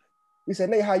 Nate. He said,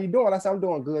 Nate, how you doing? I said, I'm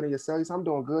doing good. And yourself? He said, I'm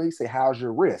doing good. He said, how's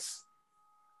your wrist?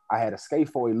 I had a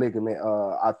scaphoid ligament.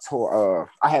 I tore.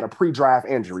 I had a pre-draft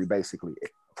injury, basically,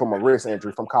 from a wrist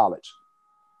injury from college.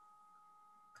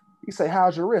 He said,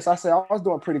 how's your wrist? I said, I was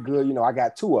doing pretty good. I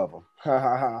got 2 of them.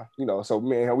 So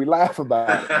man, we laugh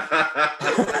about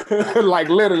it. Like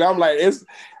literally, I'm like,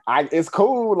 it's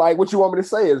cool. Like, what you want me to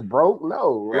say? It's broke?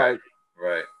 No. Right. Like,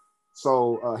 right.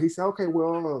 So he said, okay,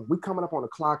 well, we coming up on the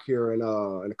clock here in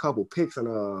a couple picks, and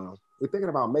we're thinking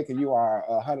about making you our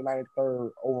 193rd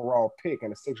overall pick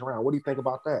in the 6th round. What do you think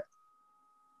about that?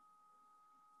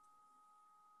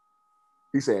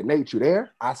 He said, Nate, you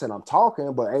there? I said, I'm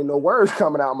talking, but ain't no words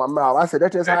coming out of my mouth. I said,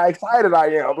 that's just how excited I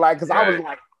am. Like, because I was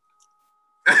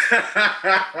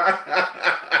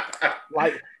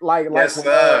like, yes,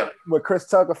 when Chris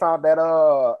Tucker found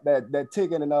that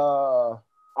ticket and All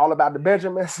About the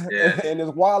Benjamins in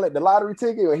his wallet, the lottery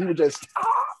ticket, and he was just,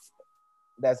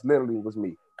 that's literally was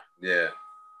me. Yeah.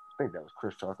 I think that was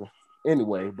Chris Tucker.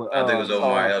 Anyway, but I think it was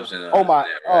Omar Epps and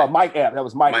Mike Epps. That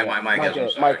was Mike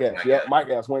Epps. Mike Epps. Yeah, Mike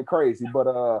Epps went crazy. But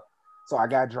so I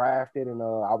got drafted, and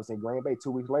I was in Green Bay 2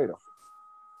 weeks later.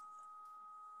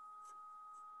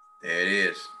 There it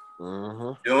is.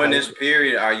 Mm-hmm. During this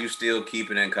period, are you still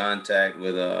keeping in contact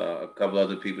with a couple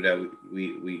other people that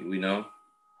we know?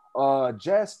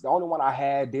 Just the only one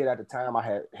I did at the time I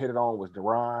had hit it on was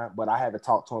Deron, but I haven't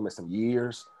talked to him in some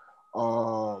years.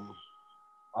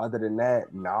 Other than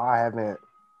that, no, I haven't.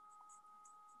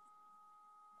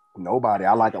 Nobody.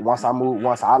 I like it. Once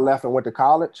I left and went to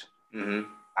college,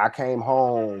 I came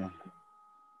home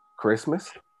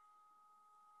Christmas,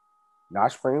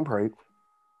 not spring break,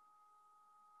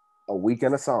 a week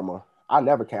in the summer. I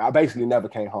basically never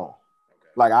came home.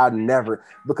 Like I never,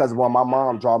 because when my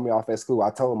mom dropped me off at school, I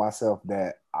told myself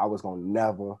that I was gonna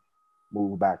never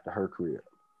move back to her crib.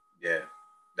 Yeah.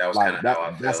 That was kind of how I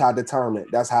felt.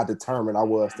 That's how determined I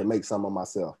was to make some of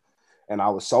myself. And I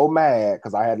was so mad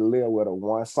because I had to live with her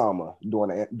one summer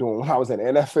doing when I was in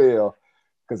the NFL,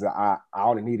 because I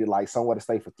only needed like somewhere to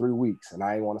stay for 3 weeks and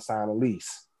I didn't want to sign a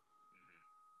lease.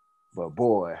 But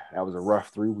boy, that was a rough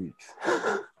 3 weeks.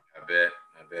 I bet.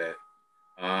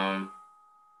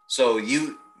 So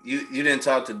you didn't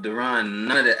talk to Deron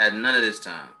at none of this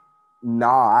time?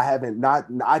 Nah, I haven't.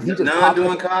 He just none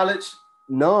doing college?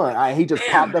 None. He just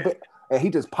popped up, and he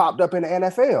just popped up in the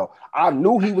NFL. I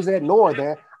knew he was at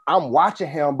Northern. I'm watching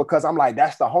him because I'm like,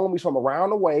 that's the homies from around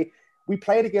the way. We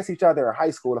played against each other in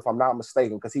high school, if I'm not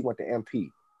mistaken, because he went to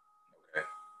MP. Okay.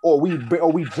 Or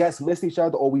we just missed each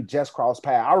other, or we just crossed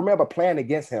paths. I remember playing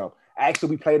against him. Actually,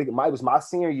 we played against. It was my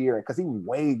senior year, because he was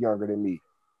way younger than me.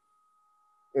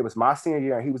 It was my senior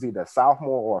year, and he was either a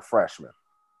sophomore or a freshman.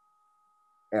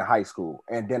 in high school,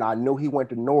 and then I knew he went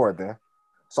to Northern,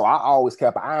 so I always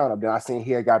kept an eye on him. Then I seen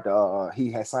he had got the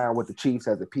he had signed with the Chiefs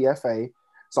as a PFA.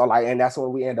 So like, and that's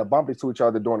when we ended up bumping to each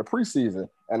other during the preseason,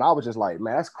 and I was just like,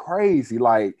 man, that's crazy.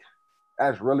 Like,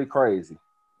 that's really crazy.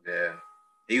 Yeah,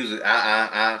 he was.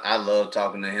 I love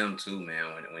talking to him too, man.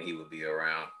 When he would be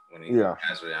around, when he Yeah,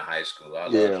 guys were in high school, I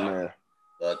yeah, man.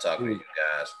 love talking to He, you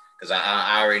guys because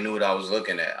I already knew what I was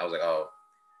looking at. I was like, oh,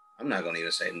 I'm not gonna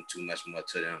even say too much more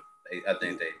to them. I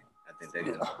think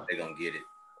they gonna get it.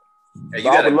 Hey, you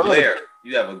I got a would love to. glare.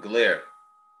 You have a glare.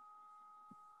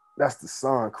 That's the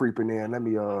sun creeping in. Let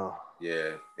me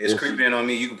Yeah, it's creeping in on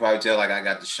me. You can probably tell like I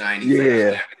got the shiny face and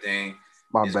yeah. everything.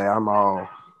 My It's bad. I'm all.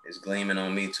 it's gleaming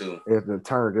on me too. It's the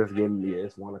turn just getting yeah.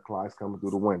 It's 1 o'clock. It's coming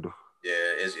through the window. Yeah,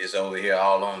 it's over here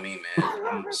all on me, man.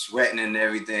 I'm sweating and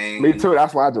everything. Me too.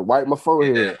 That's why I just wipe my Yeah,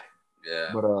 forehead. yeah.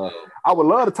 But So, I would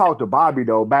love to talk to Bobby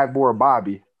though. Backboard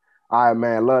Bobby. I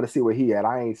man, love to see what he at.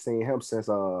 I ain't seen him since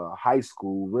high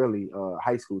school, really.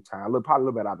 High school time. Probably a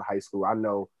little bit out of high school. I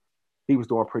know he was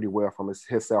doing pretty well from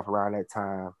himself around that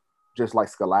time, just like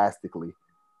scholastically.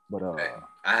 But okay.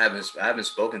 I haven't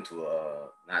spoken to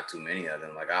not too many of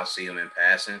them. Like I'll see them in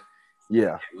passing.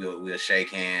 yeah. We'll shake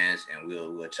hands and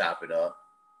we'll chop it up.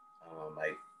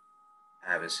 Like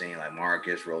I haven't seen like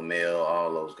Marcus, Romeo,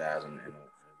 all those guys in a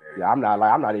very Yeah, I'm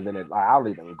not even like I don't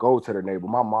even go to the neighbor.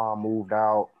 My mom moved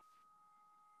out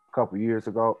a couple years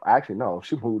ago. Actually, no,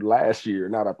 she moved last year.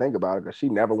 Now that I think about it, because she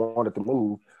never wanted to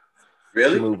move. She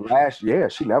really. moved last year. Yeah,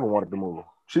 she never wanted to move.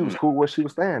 She was Mm. cool where she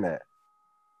was staying at.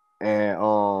 And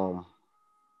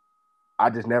I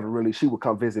just never really she would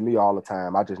come visit me all the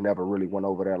time. I just never really went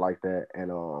over there like that. And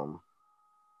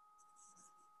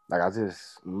like I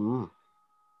just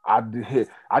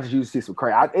used to see some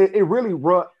crazy. It really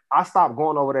I stopped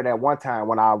going over there that one time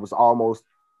when I was almost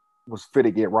was fit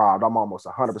to get robbed. I'm almost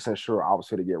 100% sure I was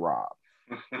fit to get robbed.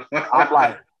 I'm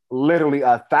like literally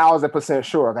 1,000%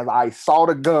 sure because I saw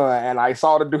the gun and I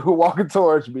saw the dude walking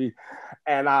towards me,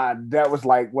 and that was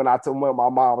like when I told my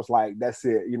mom was like, "That's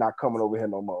it, you're not coming over here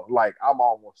no more." Like I'm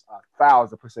almost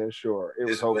 1,000% sure it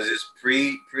was This over. was this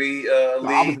pre No, I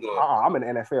was league or I'm in the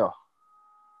NFL,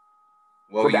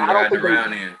 what were but you I don't riding think they.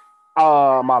 around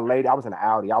in? My lady, I was in an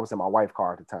Audi. I was in my wife's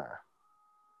car at the time.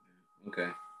 Okay.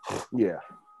 Yeah.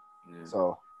 Yeah.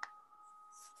 So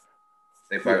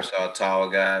They yeah, probably saw a tall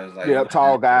guy. It was like, yeah,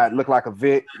 tall guy, looked like a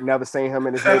Vic. Never seen him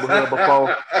in his neighborhood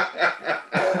before.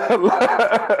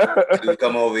 to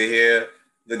come over here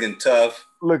looking tough.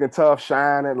 Looking tough,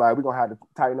 shining, like we're gonna have to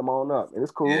tighten them on up. And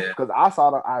it's cool Yeah. because I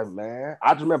saw I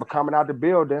just remember coming out the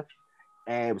building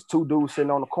and it was two dudes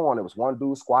sitting on the corner. It was one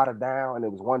dude squatted down and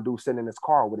it was one dude sitting in his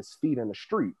car with his feet in the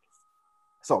street.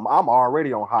 So I'm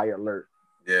already on high alert.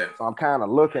 Yeah. So I'm kind of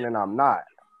looking and I'm not.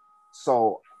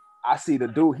 So I see the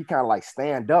dude, he kind of like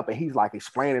stand up and he's like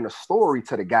explaining a story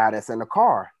to the guy that's in the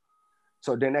car.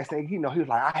 So then next thing he was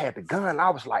like, I had the gun. I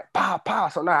was like, pow, pow.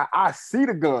 So now I see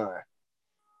the gun.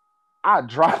 I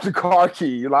dropped the car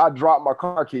keys. I dropped my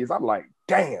car keys. I'm like,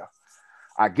 damn.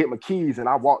 I get my keys and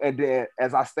I walk. And then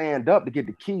as I stand up to get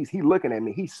the keys, he looking at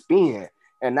me. He spin.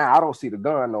 And now I don't see the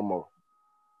gun no more.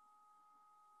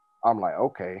 I'm like,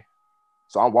 okay.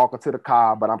 So I'm walking to the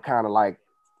car, but I'm kind of like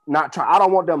not trying. I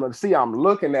don't want them to see I'm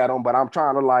looking at them, but I'm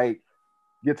trying to like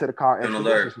get to the car and An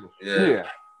introduce alert. myself. Yeah.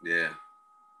 Yeah.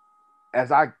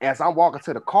 Yeah. As I'm walking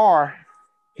to the car,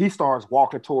 he starts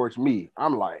walking towards me.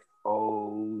 I'm like,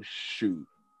 oh shoot.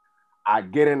 I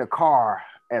get in the car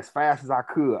as fast as I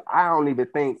could. I don't even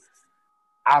think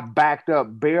I backed up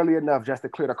barely enough just to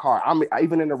clear the car. I'm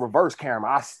even in the reverse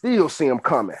camera, I still see him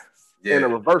coming. Yeah. In the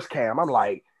reverse cam. I'm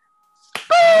like,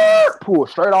 pull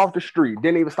straight off the street.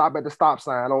 Didn't even stop at the stop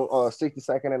sign on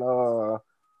 62nd and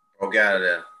Broke out of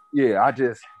there. yeah, I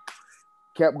just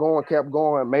kept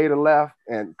going, made a left,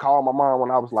 and called my mom when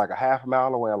I was like a half a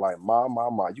mile away. I'm like, mom,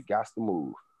 you got to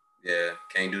move. Yeah,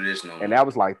 can't do this no more. And that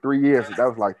was like 3 years. That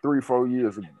was like 3-4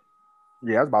 years ago.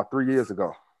 Yeah, that was about 3 years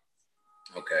ago.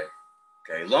 Okay.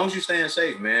 As long as you're staying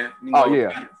safe, man.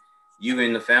 Yeah. You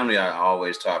and the family are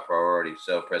always top priority.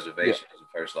 Self-preservation is the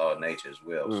first law of nature as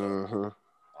well. Mm-hmm. So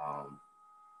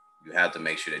you have to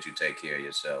make sure that you take care of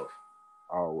yourself.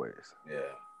 Always. Yeah.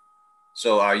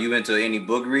 So are you into any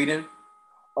book reading?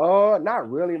 Not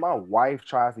really. My wife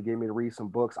tries to get me to read some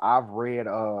books. I've read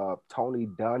Tony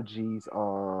Dungy's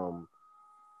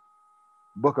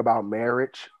book about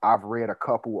marriage. I've read a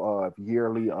couple of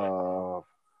yearly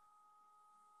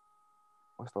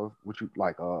what's those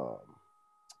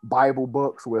Bible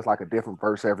books where it's like a different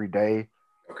verse every day.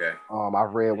 Okay.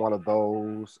 I've read one of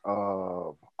those.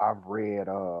 I've read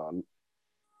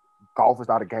Golf is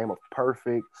Not a Game of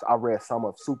Perfect. I read some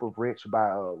of Super Rich by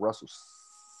Russell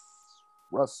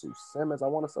Russell Simmons, I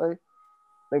want to say.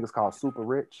 I think it's called Super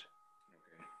Rich.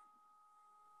 Okay.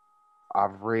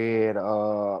 I've read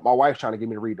my wife's trying to get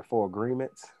me to read the Four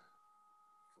Agreements.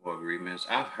 Four Agreements.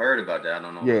 I've heard about that. I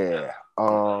don't know if Yeah. I'm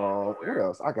not What aware.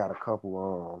 else? I got a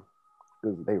couple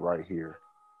they right here.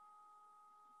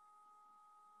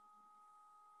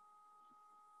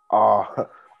 Uh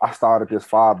I started this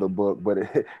father book, but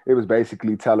it was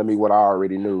basically telling me what I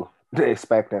already knew. The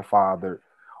Expectant Father.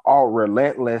 All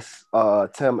Relentless,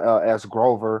 Tim S.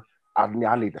 Grover. I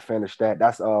need to finish that.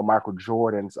 That's Michael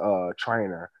Jordan's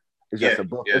trainer. It's just Yeah, a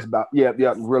book. yeah. It's about yeah,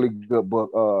 really good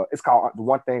book. It's called the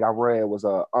one thing I read was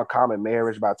Uncommon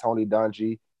Marriage by Tony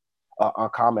Dungy,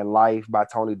 Uncommon Life by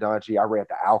Tony Dungy. I read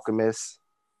The Alchemist.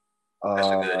 That's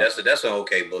a good. Uh, That's an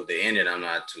okay book. The ending, I'm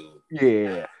not too.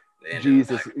 yeah, The ending, I'm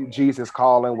Jesus, like, Jesus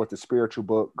Calling with the spiritual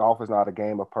book. Golf is not a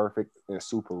game of perfect and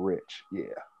super rich. Yeah,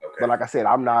 but okay. like I said,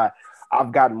 I'm not.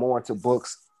 I've gotten more into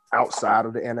books outside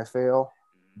of the NFL,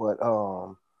 but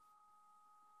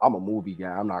I'm a movie guy.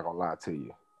 I'm not gonna lie to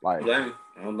you. Don't Like, blame me.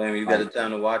 I don't blame you. You got the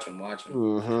time to watch them. Watch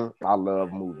them. I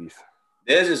love movies.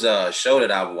 There's this show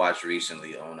that I've watched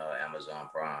recently on Amazon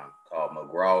Prime called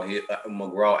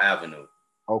McGraw Avenue.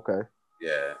 Okay,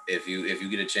 Yeah, if you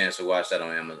get a chance to watch that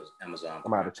on Amazon I'm gonna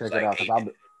Prime, have to check it out because I'm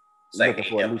it's like looking eight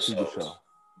for a new TV episodes. show.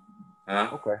 Huh?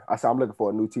 Okay, I said I'm looking for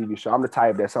a new TV show. I'm the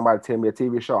type that somebody tell me a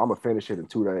TV show, I'm gonna finish it in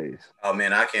 2 days. Oh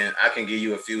man, I can give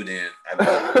you a few. Then I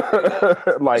go pretty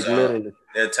well. Like 'Cause, literally.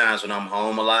 there are times when I'm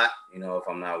home a lot. If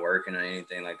I'm not working or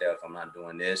anything like that. If I'm not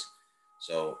doing this,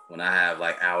 so when I have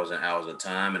like hours and hours of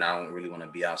time, and I don't really want to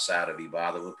be outside or be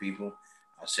bothered with people,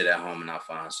 I'll sit at home and I'll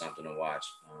find something to watch.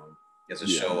 There's a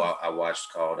Yeah. show I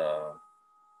watched called.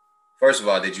 First of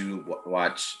all, did you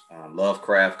watch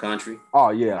Lovecraft Country? Oh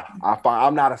yeah.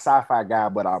 I'm not a sci-fi guy,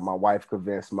 but my wife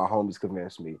convinced my homies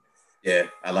convinced me. Yeah,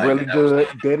 I like Really it. That was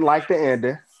good. Didn't like the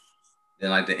ending. Then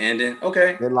like the ending.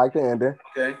 Okay, Didn't like the ending,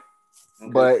 okay,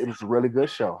 okay. but it was a really good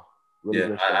show. Really Yeah,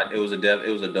 good show. it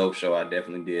was a dope show. I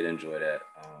definitely did enjoy that.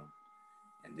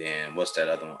 And then what's that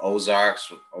other one?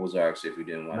 Ozarks. Ozarks. If you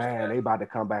didn't watch Man, that, they about to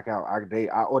come back out.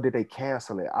 Or did they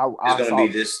cancel it? it's I gonna saw be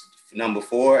this number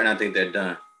 4, and I think they're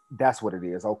done. that's what it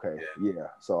is. Okay. Yeah, Yeah.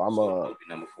 So I'm so it'll be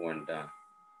number 4 and done.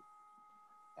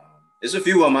 There's a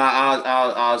few of them.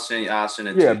 I'll send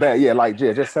it to yeah, you. bad. Yeah, like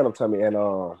yeah, just send them to me and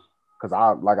because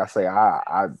I like I say,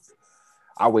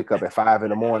 I wake up at 5 in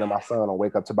the morning. My son will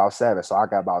wake up to about 7. So I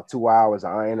got about 2 hours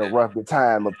of Yeah, uninterrupted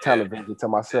time of yeah, television to yeah,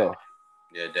 myself.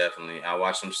 yeah, definitely. I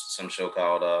watched some show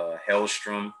called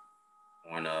Hellstrom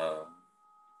on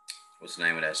what's the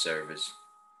name of that service?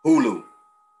 Hulu.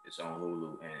 It's on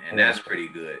Hulu, and Yeah. that's pretty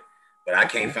good. But I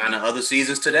can't Okay. find the other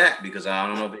seasons to that because I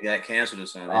don't know if it got canceled or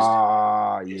something.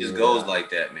 It just goes Yeah. like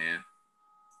that, man.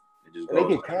 It just And they goes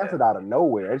get like that. canceled out of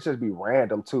nowhere. It just be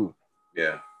random too.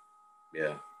 Yeah,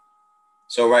 yeah.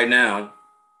 So right now,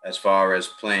 as far as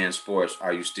playing sports,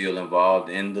 are you still involved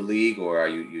in the league or are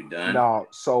you done? No,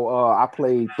 so I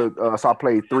played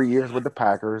 3 years with the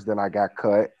Packers, then I got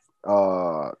cut.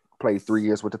 Played 3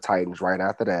 years with the Titans right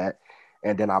after that.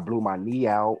 And then I blew my knee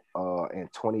out in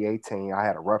 2018. I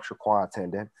had a ruptured quad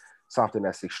tendon, something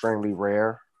that's extremely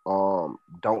rare.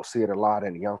 Don't see it a lot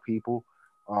in young people.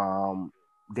 Um,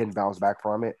 didn't bounce back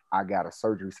from it. I got a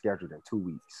surgery scheduled in 2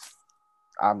 weeks.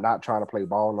 I'm not trying to play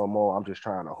ball no more. I'm just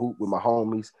trying to hoop with my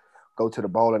homies, go to the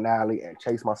bowling alley, and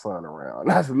chase my son around.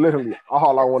 That's literally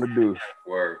all I want to do.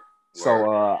 Word, word. So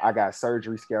I got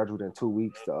surgery scheduled in 2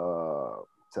 weeks to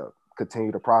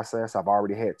continue the process. I've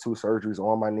already had 2 surgeries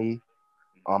on my knee.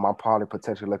 I'm probably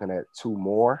potentially looking at 2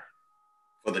 more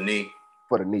For the knee.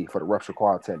 for the knee for the ruptured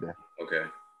quad tendon. Okay.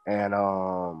 And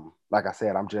like I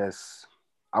said, I'm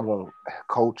gonna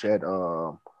coach at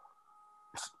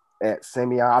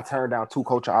Simeon. I turned down 2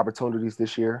 coaching opportunities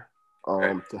this year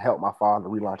Okay. to help my father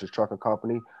relaunch his trucking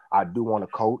company. I do want to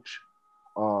coach.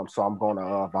 So I'm going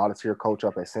to volunteer coach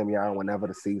up at Simeon whenever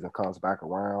the season comes back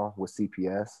around with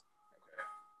CPS.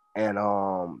 And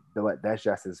that's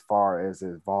just as far as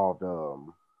involved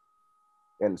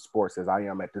in sports as I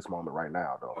am at this moment right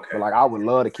now, though. Okay. But like I would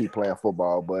love to keep playing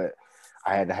football, but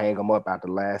I had to hang them up after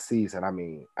last season. I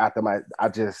mean, after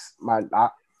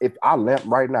if I limp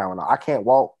right now and I can't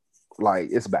walk, like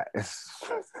it's bad. It's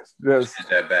just It's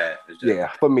that bad.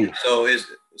 for me. So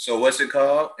what's it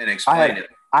called? And I explain had it.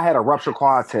 I had a ruptured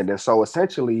quad tendon. So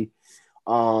essentially,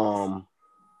 so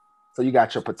you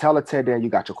got your patella tendon, you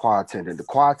got your quad tendon. The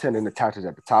quad tendon attaches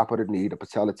at the top of the knee. The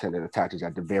patella tendon attaches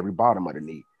at the very bottom of the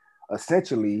knee.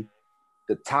 Essentially,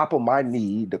 the top of my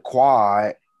knee, the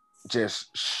quad,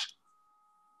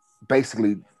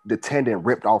 basically the tendon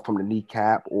ripped off from the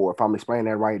kneecap, or if I'm explaining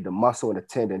that right, the muscle and the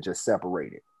tendon just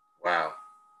separated. Wow.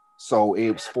 So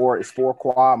it's four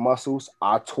quad muscles.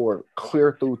 I tore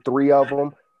clear through three of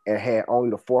them and had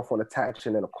only the fourth one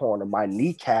attaching in the corner. My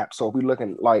kneecap. So if we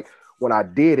looking like when I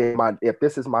did it, if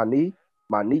this is my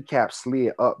kneecap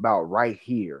slid up about right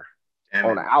here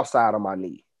on the outside of my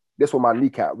knee. This where my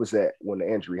kneecap was at when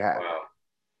the injury happened. Wow.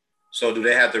 So do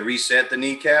they have to reset the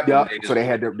kneecap? Yeah. So they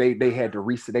had to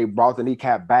reset. They brought the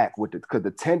kneecap back with it because the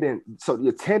tendon. So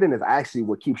your tendon is actually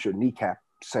what keeps your kneecap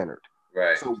centered.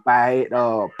 Right. So by it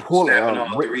pulling,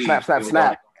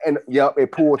 snap, and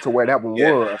it pulled to where that one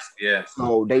was. Yeah.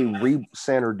 So they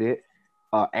re-centered it,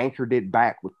 anchored it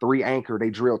back with three anchor. They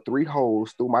drilled 3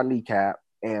 holes through my kneecap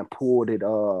and pulled it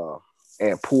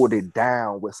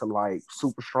down with some like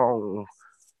super strong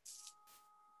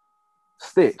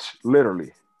stitch,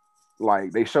 literally.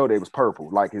 Like they showed it was purple,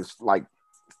 like it's like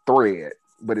thread,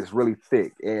 but it's really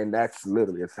thick, and that's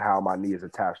literally it's how my knee is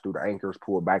attached through. The anchors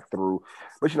pull back through,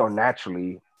 but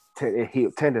naturally,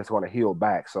 tendon's going to heal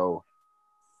back. So,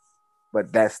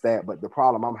 but that's that. But the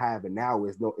problem I'm having now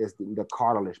is the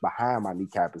cartilage behind my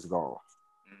kneecap is gone.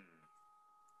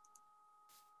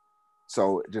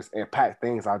 So just impact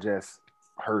things are just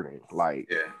hurting,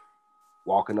 like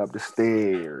walking up the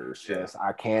stairs. Just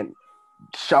I can't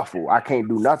shuffle. I can't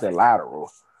do nothing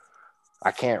lateral.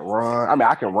 I can't run. I mean,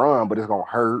 I can run, but it's gonna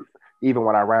hurt. Even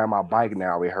when I ride my bike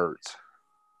now, it hurts.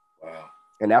 Wow.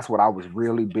 And that's what I was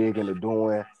really big into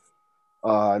doing.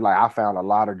 Like I found a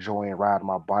lot of joy in riding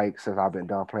my bike since I've been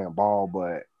done playing ball.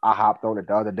 But I hopped on it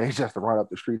the other day just to run up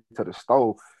the street to the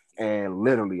stove, and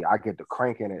literally I get to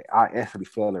cranking it. I instantly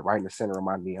feel it right in the center of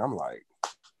my knee. I'm like,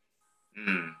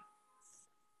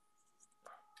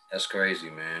 that's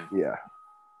crazy, man. Yeah.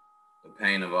 The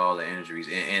pain of all the injuries,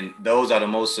 and those are the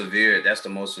most severe. That's the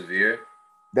most severe.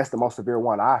 That's the most severe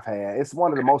one I've had. It's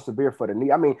one of the most severe for the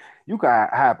knee. I mean, you can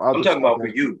have other. I'm talking about for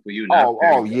you.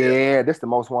 Oh yeah, this the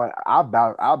most one. I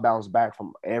bounced back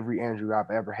from every injury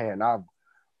I've ever had, and I've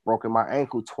broken my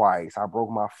ankle twice. I broke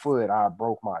my foot. I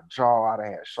broke my jaw. I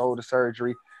had shoulder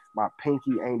surgery. My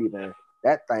pinky ain't even.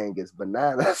 That thing is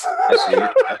bananas. I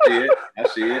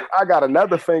see it. I got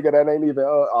another finger that ain't even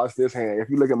it's this hand. If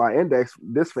you look at my index,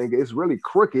 this finger is really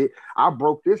crooked. I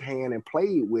broke this hand and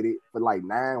played with it for like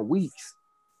 9 weeks.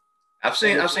 I've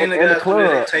seen the guys do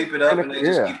that. They tape it up and they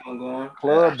just keep on going.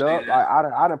 Clubbed up.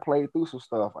 I done played through some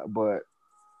stuff, but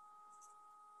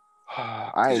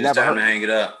I ain't never time to hang it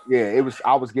up. Yeah,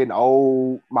 I was getting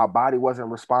old. My body wasn't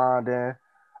responding.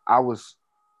 I was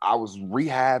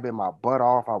rehabbing my butt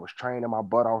off. I was training my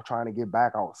butt off, trying to get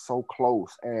back. I was so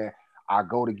close, and I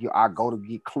go to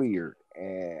get cleared,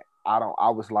 and I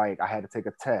was like, I had to take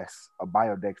a test, a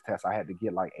Biodex test. I had to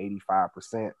get like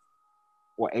 85%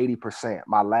 or 80%.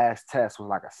 My last test was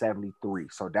like a 73,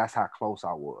 so that's how close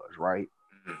I was, right?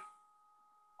 Mm-hmm.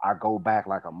 I go back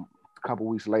like a couple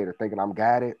weeks later, thinking I'm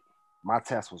got it. My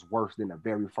test was worse than the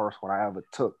very first one I ever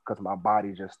took because my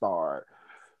body just started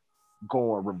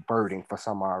reverting for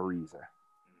some odd reason,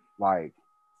 like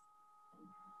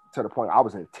to the point I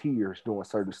was in tears doing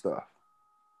certain stuff.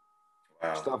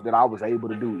 Wow. Stuff that I was able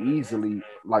to do easily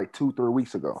like 2-3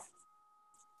 weeks ago.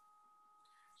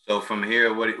 So from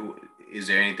here, what is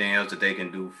there anything else that they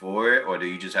can do for it, or do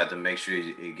you just have to make sure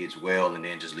it gets well and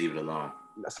then just leave it alone?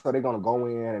 So they're gonna go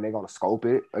in and they're gonna scope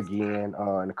it again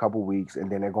in a couple weeks,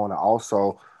 and then they're gonna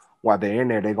also, while they're in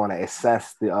there, they're gonna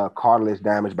assess the cartilage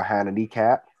damage behind the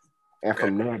kneecap. And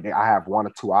from there, I have 1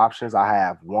 or 2 options. I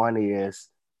have one is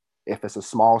if it's a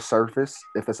small surface,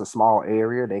 if it's a small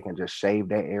area, they can just shave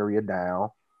that area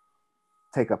down,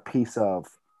 take a piece of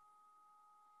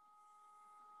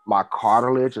my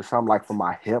cartilage or something like from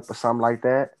my hip or something like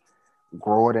that,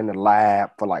 grow it in the lab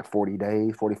for like 40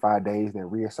 days, 45 days, then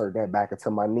reinsert that back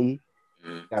into my knee.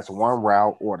 Mm-hmm. That's one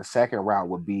route. Or the second route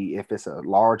would be if it's a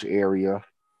large area,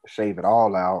 shave it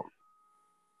all out,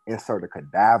 insert a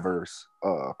cadaver's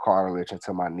cartilage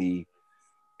into my knee,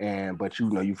 but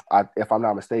if I'm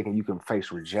not mistaken, you can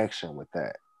face rejection with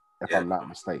that. If I'm not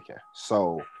mistaken,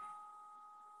 so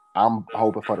I'm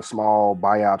hoping for the small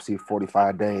biopsy,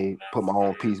 45-day, put my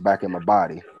own piece back in my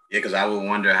body. Yeah, because I would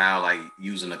wonder how like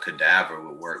using a cadaver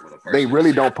would work with a person. They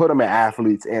really don't put them in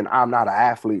athletes, and I'm not an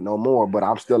athlete no more, but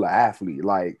I'm still an athlete.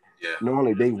 Like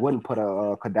normally they wouldn't put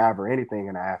a cadaver or anything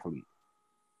in an athlete.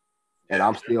 And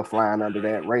I'm still flying under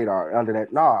that radar,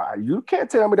 No, you can't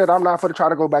tell me that I'm not going to try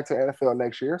to go back to the NFL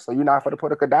next year. So you're not going to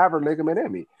put a cadaver ligament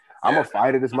in me. I'm going to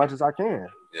fight it as much as I can.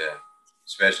 Yeah.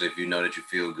 Especially if you know that you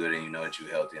feel good and you know that you're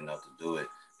healthy enough to do it.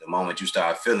 The moment you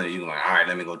start feeling it, you're like, all right,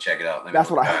 let me go check it out. That's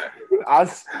what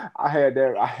I had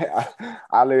that.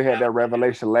 I literally had that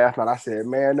revelation last night. I said,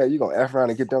 man, you're going to F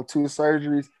around and get them 2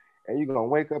 surgeries and you're going to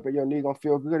wake up and your knee going to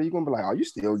feel good. You're going to be like, oh, you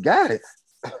still got it.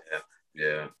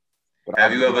 Yeah. But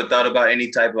Have you ever thought about any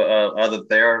type of other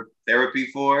therapy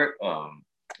for it? In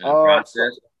the uh, so,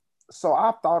 process? so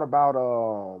I've thought about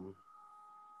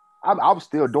I was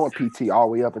still doing PT all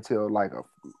the way up until like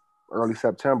early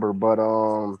September, but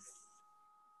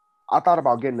I thought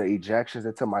about getting the ejections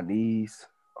into my knees.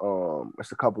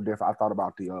 It's a couple different. I thought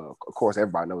about the of course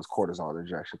everybody knows cortisone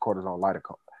injection,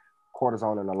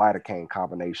 cortisone and the lidocaine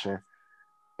combination.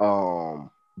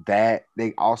 That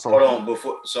they also Hold on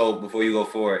before you go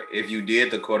forward. If you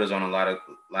did the cortisone a lot of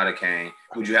lidocaine,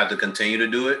 would you have to continue to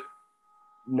do it?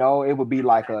 no, it would be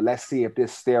like let's see if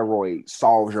this steroid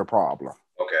solves your problem.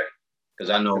 Okay, because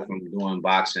I know from doing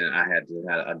boxing, I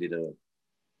did a.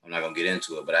 I'm not gonna get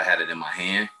into it, but I had it in my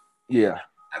hand. Yeah,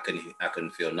 I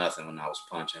couldn't feel nothing when I was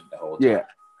punching the whole time. yeah,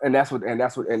 and that's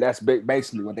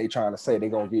basically what they trying to say. They're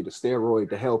gonna give the steroid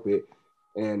to help it,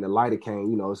 and the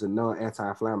lidocaine, it's a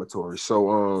non-anti-inflammatory.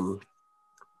 So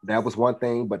that was one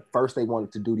thing. But first, they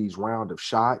wanted to do these round of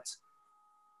shots.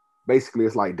 Basically,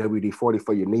 it's like WD-40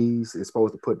 for your knees. It's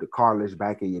supposed to put the cartilage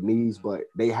back in your knees, but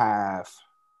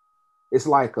it's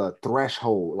like a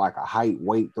threshold, like a height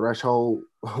weight threshold,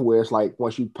 where it's like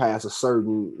once you pass a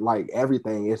certain, like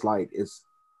everything, it's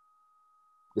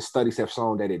the studies have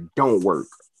shown that it don't work.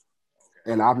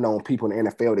 And I've known people in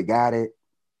the NFL that got it.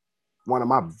 One of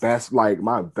my best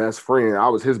friend, I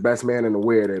was his best man in the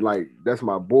world. Like, that's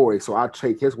my boy. So I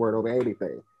take his word over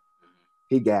anything.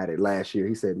 He got it last year.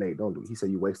 He said, Nate, don't do it. He said,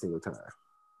 you're wasting your time.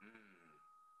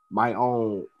 My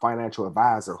own financial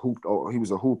advisor he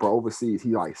was a hooper overseas. He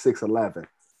like 6'11".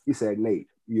 He said, Nate,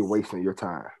 you're wasting your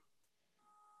time.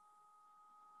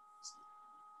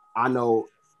 I know.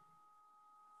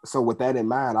 So with that in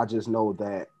mind, I just know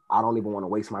that I don't even want to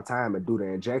waste my time and do the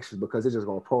injections because it's just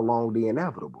going to prolong the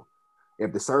inevitable.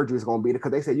 If the surgery is going to be,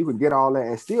 because they say you can get all that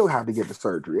and still have to get the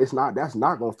surgery. That's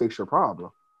not going to fix your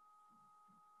problem.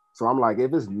 So I'm like,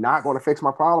 if it's not going to fix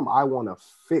my problem, I want to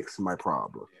fix my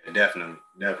problem. Yeah, definitely.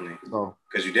 So,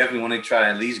 because you definitely want to try to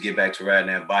at least get back to riding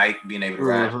that bike, being able to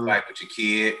ride your bike with your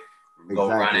kid, go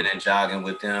running and jogging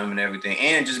with them and everything,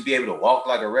 and just be able to walk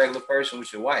like a regular person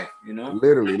with your wife,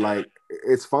 Literally, like,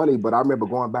 it's funny, but I remember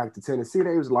going back to Tennessee,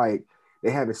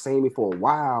 they haven't seen me for a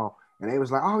while, and they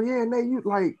was like, oh yeah, Nate, you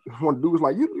like, one dude was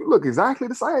like, you look exactly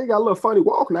the same. You got a little funny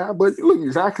walk now, but you look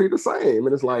exactly the same.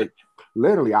 And it's like,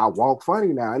 literally, I walk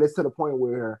funny now, and it's to the point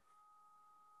where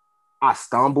I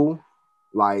stumble,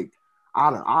 like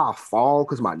I fall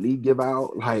because my knee give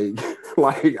out, like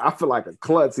like I feel like a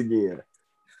klutz again.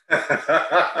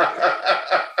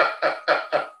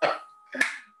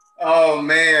 Oh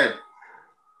man,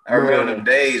 I remember them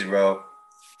days, bro.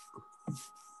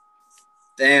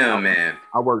 Damn, man.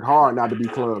 I worked hard not to be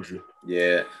clumsy.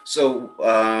 Yeah. So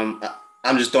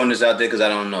I'm just throwing this out there because I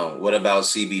don't know. What about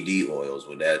CBD oils?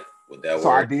 Would that so work?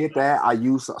 I did that. I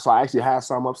actually have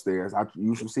some upstairs. I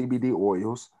used some CBD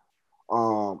oils.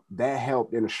 That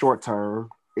helped in the short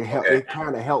term. It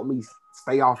kind of helped me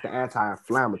stay off the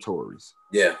anti-inflammatories.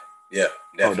 Yeah,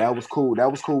 definitely. So that was cool.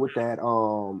 That was cool with that.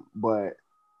 But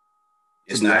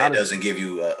it's not. Honest, it doesn't give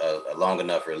you a long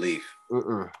enough relief.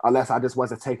 Unless I just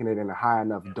wasn't taking it in the high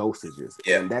enough dosages.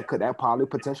 Yeah. And that probably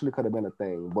potentially could have been a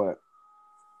thing. But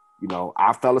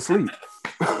I fell asleep.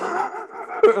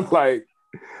 Like,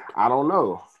 I don't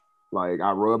know. Like,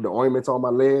 I rubbed the ointments on my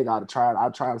leg. I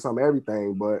tried some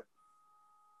everything, but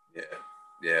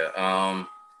yeah.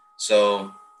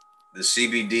 So the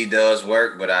CBD does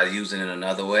work, but I use it in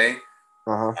another way.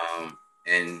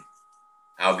 And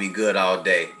I'll be good all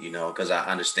day, because I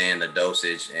understand the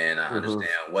dosage and I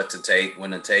understand what to take, when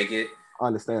to take it.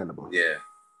 Understandable. Yeah.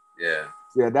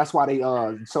 Yeah, that's why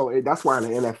that's why in the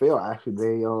NFL actually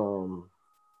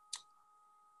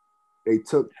they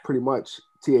took pretty much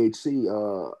THC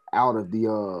out of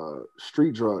the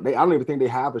street drug. I don't even think they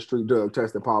have a street drug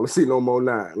testing policy no more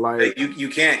now. Like, you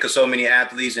can't, because so many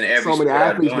athletes in every so many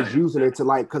athletes was using it to,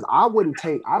 like, because I don't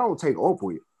take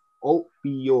opioids,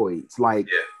 like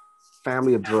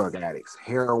family of drug addicts,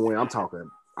 heroin.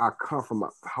 I come from a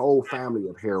whole family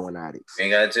of heroin addicts. You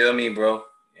ain't gotta tell me, bro.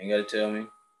 You ain't gotta tell me.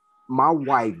 My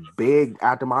wife begged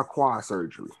after my quad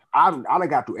surgery. I done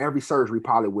got through every surgery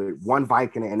probably with one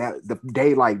Vicodin, and that the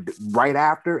day like right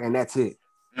after, and that's it.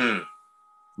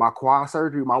 My quad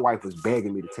surgery, my wife was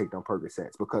begging me to take them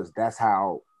Percocets because that's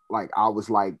how, like, I was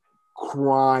like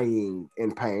crying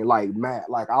in pain, like, man,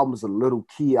 like I was a little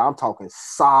kid. I'm talking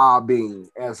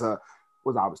sobbing I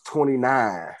was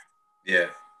 29. Yeah.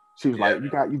 She was like,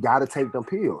 you got to take them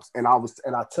pills, and I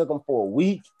took them for a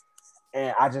week.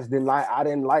 And I just didn't like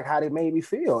how they made me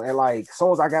feel. And like, as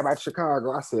soon as I got back to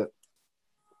Chicago, I said,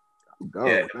 I'm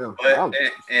done.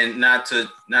 And not to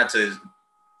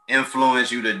influence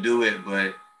you to do it,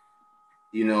 but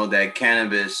you know, that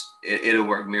cannabis, it'll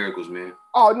work miracles, man.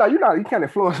 Oh no, you can't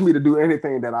influence me to do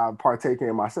anything that I partake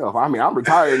in myself. I mean, I'm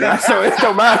retired now, so it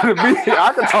don't matter to me.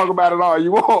 I can talk about it all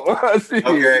you want.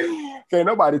 Okay. Can't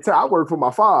nobody tell. I work for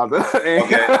my father.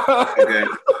 Okay. Okay.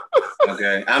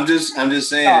 Okay. I'm just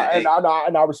saying, And hey,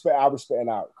 I respect, and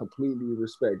I completely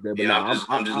respect that. But no, yeah,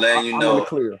 I'm just letting you I'm in the know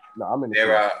clear. No, I'm in the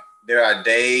there clear. are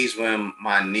days when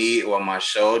my knee or my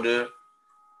shoulder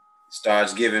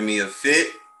starts giving me a fit,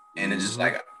 and it's just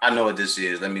Mm-hmm. like I know what this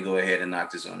is. Let me go ahead and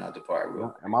knock this one out the park real Yeah,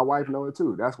 quick. and my wife know it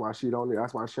too. That's why she don't.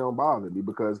 That's why she don't bother me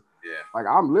because, Yeah. like,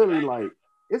 I'm literally like,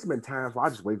 it's been times where I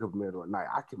just wake up in the middle of the night.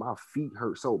 My feet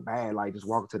hurt so bad, like just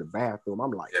walking to the bathroom.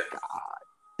 I'm like, Yeah.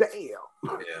 God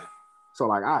damn. Yeah. So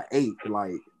like I ate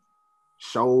like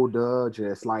shoulder,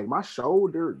 just like my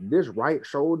shoulder, this right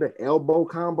shoulder elbow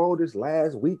combo this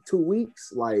last week, 2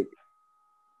 weeks, like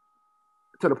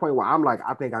to the point where I'm like,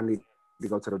 I think I need to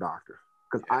go to the doctor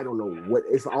because Yeah. I don't know what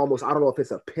it's almost. I don't know if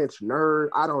it's a pinched nerve.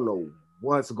 I don't know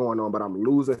what's going on, but I'm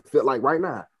losing. Feel like right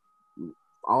now,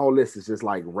 all this is just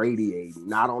like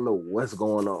radiating. I don't know what's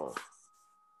going on.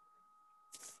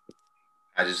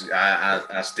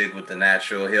 I stick with the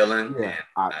natural healing, Yeah, and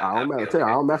I I don't mess. be Tell you, I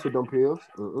okay. don't mess with them pills.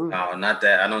 Mm-mm. No, not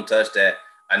that. I don't touch that.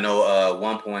 I know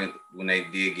one point when they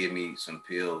did give me some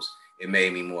pills, it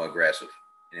made me more aggressive,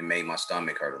 and it made my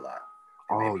stomach hurt a lot.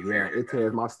 It made Oh me yeah, very it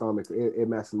tears aggressive. my stomach. It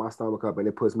messes my stomach up and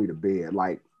it puts me to bed.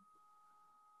 Like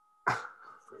A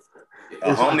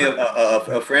it's homie,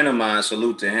 a friend of mine,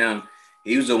 salute to him.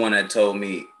 He was the one that told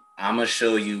me, "I'm gonna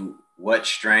show you what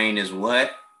strain is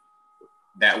what.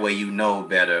 That way, you know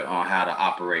better on how to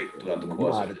operate throughout the well, you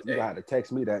course gonna of have the to day."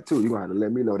 text me that too. You gonna have to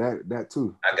let me know that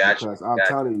too I got you. because I'm Got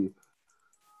telling you,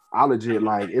 I legit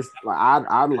like it's like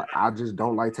I just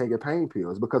don't like taking pain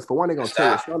pills because for one they're you. gonna tear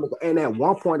your Stop. stomach. And at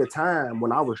one point in time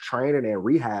when I was training and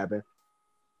rehabbing,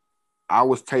 I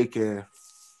was taking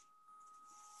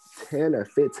 10 or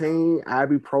 15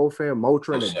 ibuprofen, No,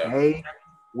 Motrin a sir. day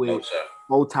No, with sir.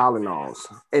 4 Tylenols.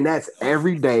 And that's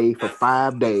every day for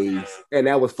 5 days. And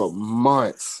that was for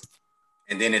months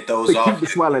And then to keep the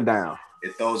swelling down.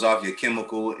 it throws off your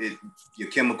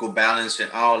chemical balance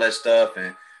and all that stuff.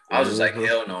 And I was just like, Mm-hmm.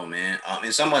 hell no, man.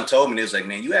 And someone told me, they was like,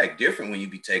 man, you act different when you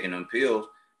be taking them pills.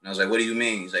 And I was like, what do you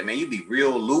mean? He's like, man, you be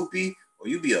real loopy or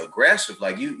you be aggressive.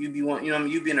 Like you be one, you know,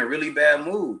 you be in a really bad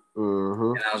mood.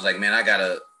 Mm-hmm. And I was like, man,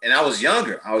 and I was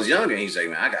younger. And he's like,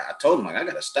 man, I told him, like, I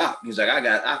gotta stop. He's like, I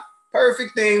got a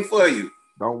perfect thing for you.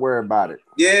 Don't worry about it.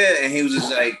 Yeah. And he was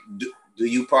just like, do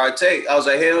you partake? I was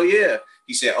like, hell yeah.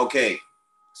 He said, okay,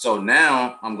 so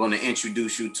now I'm going to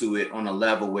introduce you to it on a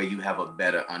level where you have a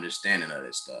better understanding of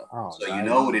this stuff. Oh, So you now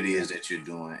know what you it is that you're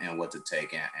doing and what to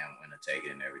take and when to take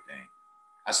it and everything.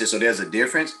 I said, so there's a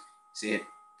difference. He said,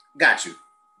 got you.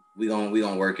 We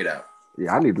gonna work it out.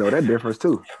 yeah, I need to know that difference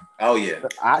too. Oh yeah.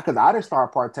 I didn't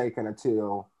start partaking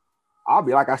until I'll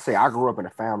be like I say, I grew up in a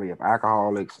family of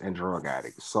alcoholics and drug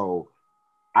addicts. So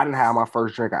I didn't have my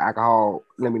first drink of alcohol.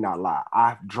 Let me not lie.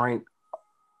 I drank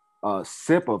a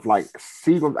sip of like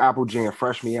Seagram's apple gin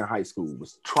freshman year in high school. It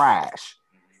was trash.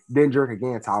 Didn't drink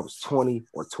again until I was 20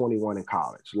 or 21 in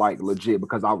college. Like legit,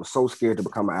 because I was so scared to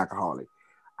become an alcoholic.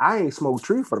 I ain't smoked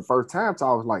tree for the first time till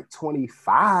I was like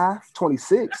 25,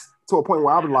 26, to a point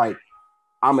where I was like,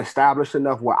 I'm established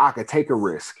enough where I could take a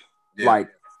risk. Yeah. Like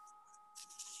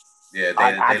Yeah.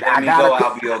 I, They let I me go, gotta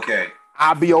I'll be okay.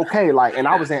 I'll be okay. Like, and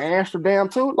I was in Amsterdam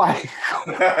too. Like,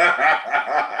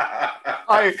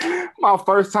 like my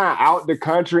first time out the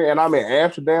country, and I'm in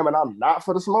Amsterdam, and I'm not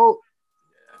for the smoke.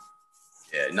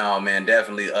 Yeah, no, man,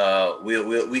 definitely.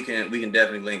 We can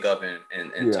definitely link up and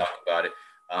Yeah. talk about it.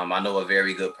 I know a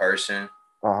very good person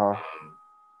Uh huh. um,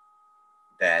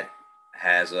 that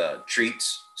has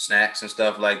treats, snacks, and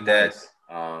stuff like that. Nice.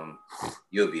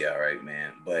 You'll be all right,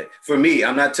 man. But for me,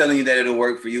 I'm not telling you that it'll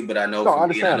work for you, but I know No, for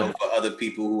me, and I know understandable. for other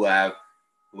people who have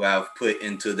put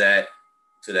into that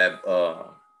to that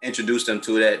introduced them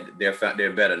to that,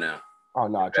 they're better now. Oh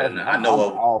no, They're better trust me, now. I'm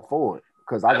all for it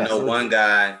because I I got know one surgery.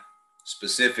 guy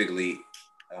specifically.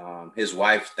 His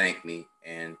wife thanked me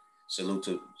and salute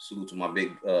to my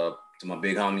big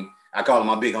homie. I call him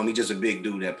my big homie, just a big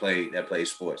dude that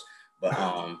plays sports.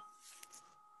 But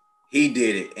he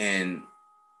did it, and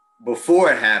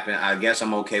before it happened, I guess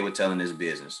I'm okay with telling his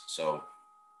business. So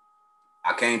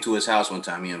I came to his house one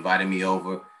time. He invited me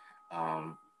over.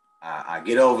 Um, I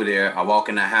get over there. I walk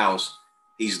in the house.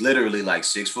 He's literally like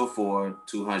 6'4",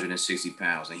 260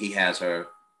 pounds, and he has her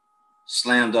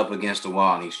slammed up against the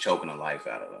wall, and he's choking the life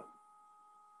out of her.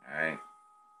 All right.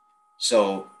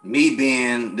 So me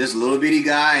being this little bitty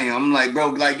guy, I'm like, bro,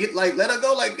 like get like let her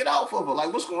go, like get off of her,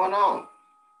 like what's going on?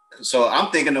 So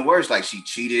I'm thinking the worst, like she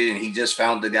cheated and he just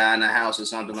found the guy in the house or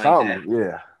something like that.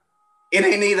 Yeah. It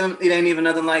ain't even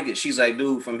nothing like it. She's like,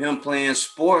 dude, from him playing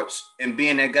sports and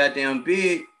being that goddamn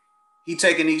big, he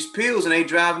taking these pills and they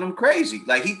driving him crazy.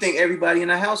 Like he think everybody in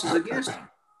the house is against him.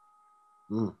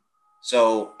 Mm.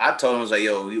 So I told him, I was like,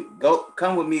 yo, you go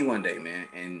come with me one day, man.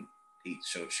 And he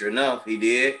sure enough, he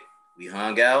did. We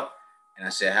hung out. And I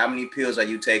said, how many pills are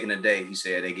you taking a day? He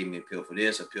said, they give me a pill for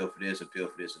this, a pill for this, a pill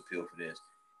for this, a pill for this.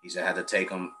 He said, I had to take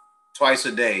them twice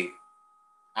a day.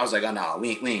 I was like, oh, no,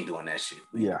 we ain't doing that shit.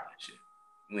 We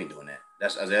ain't doing that.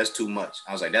 That's too much.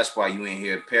 I was like, that's why you ain't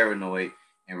here paranoid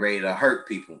and ready to hurt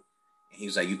people. And he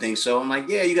was like, you think so? I'm like,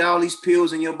 yeah, you got all these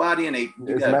pills in your body and you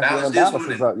got to balance this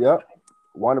one. Up. Yep.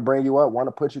 Want to bring you up, want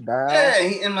to put you down. Yeah,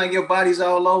 and like your body's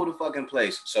all over the fucking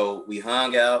place. So we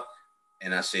hung out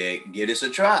and I said, give this a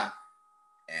try.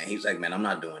 And he was like, man, I'm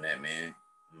not doing that, man.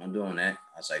 I'm not doing that.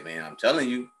 I was like, man, I'm telling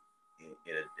you,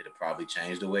 it'll probably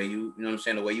change the way you know what I'm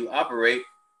saying, the way you operate.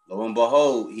 Lo and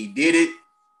behold, he did it.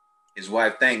 His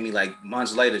wife thanked me like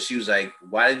months later. She was like,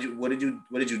 what did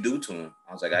you do to him?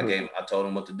 I was like, I told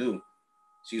him what to do.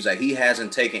 She was like, he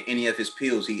hasn't taken any of his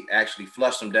pills. He actually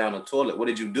flushed them down the toilet. What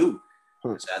did you do?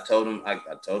 So I told him,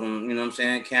 you know what I'm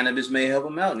saying, cannabis may help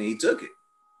him out, and he took it.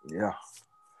 Yeah.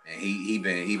 And he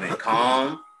been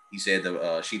calm. He said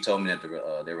she told me that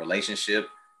their relationship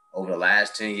over the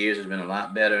last 10 years has been a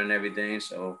lot better and everything.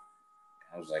 So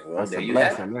I was like, well, that's there a you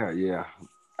blessing have it. there. Yeah.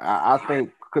 I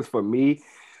think because for me,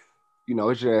 you know,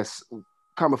 it's just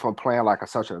coming from playing like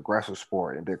such an aggressive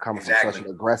sport and then coming from such an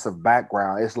aggressive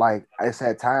background. It's like it's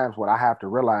at times when I have to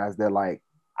realize that like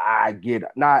I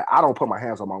don't put my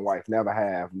hands on my wife, never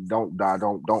have. Don't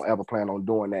ever plan on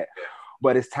doing that.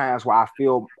 But it's times where I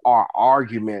feel our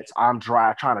arguments, I'm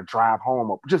trying to drive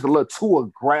home just a little too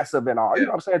aggressive and all. You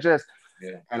know what I'm saying?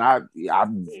 And I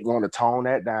want to tone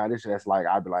that down. It's just like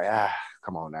I'd be like,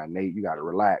 come on now, Nate, you got to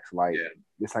relax. Like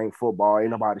this ain't football. Ain't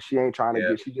nobody. She ain't trying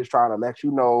to she just trying to let you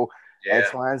know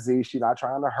X, Y, and Z. She not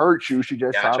trying to hurt you. She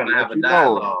just trying to let you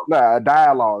know. Nah, a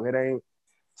dialogue. It ain't.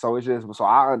 So it's just so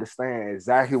I understand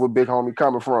exactly where Big Homie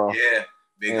coming from. Yeah,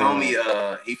 Big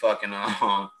Homie. He fucking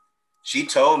she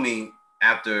told me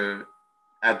after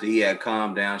he had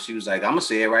calmed down, she was like, I'm gonna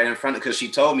say it right in front of, because she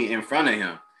told me in front of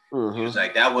him. She was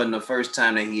like, that wasn't the first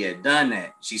time that he had done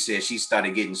that. She said she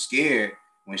started getting scared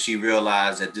when she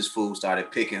realized that this fool started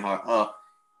picking her up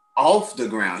off the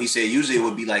ground. He said usually it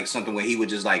would be like something where he would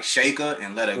just like shake her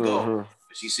and let her go.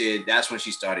 But she said that's when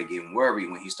she started getting worried,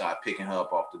 when he started picking her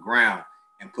up off the ground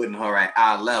and putting her at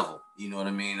eye level. You know what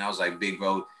I mean? I was like, big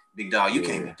dog, you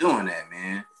can't be doing that,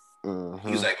 man.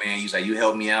 He was like, man, you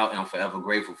helped me out and I'm forever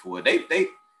grateful for it.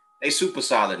 They super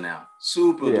solid now.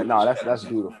 Super. Yeah, no, that's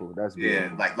beautiful. That's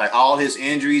beautiful. Yeah, like all his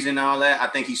injuries and all that. I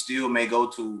think he still may go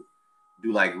to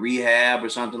do like rehab or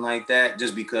something like that,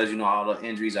 just because, you know, all the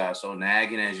injuries are so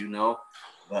nagging, as you know.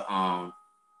 But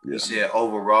he said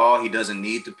overall he doesn't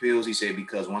need the pills. He said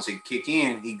because once it kick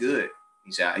in, he good.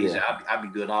 He said I'll be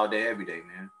good all day, every day,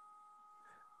 man.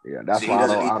 Yeah, that's why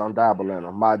I don't dabble in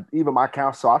them. Even my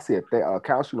counselor, I see a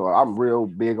counselor. You know, I'm real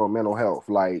big on mental health.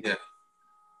 Like,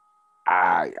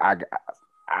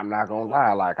 I'm not gonna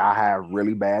lie. Like, I have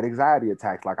really bad anxiety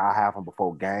attacks. Like, I have them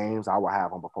before games. I would have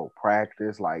them before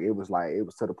practice. Like, it was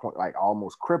to the point like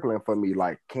almost crippling for me.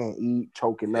 Like, can't eat,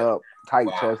 choking up, tight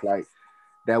chest. Like,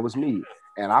 that was me.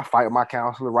 And I fight my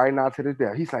counselor right now to the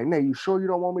death. He's like, "Nate, you sure you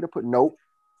don't want me to put?" Nope.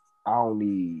 I don't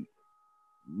need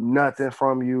nothing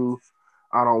from you.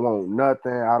 I don't want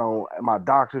nothing. My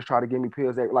doctors try to give me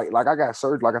pills. Like I got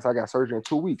surgery. Like I said, I got surgery in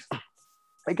 2 weeks.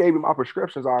 They gave me my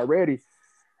prescriptions already.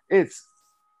 It's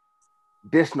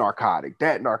this narcotic,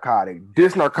 that narcotic,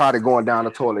 this narcotic going down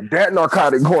the toilet, that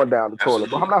narcotic going down the toilet.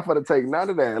 But I'm not going to take none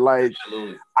of that. Like,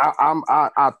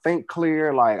 I think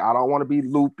clear. Like, I don't want to be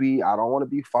loopy. I don't want to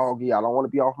be foggy. I don't want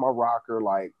to be off my rocker.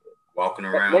 Like, walking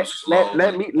around slow.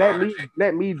 Let me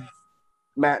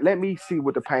Matt, let me see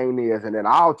what the pain is, and then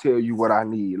I'll tell you what I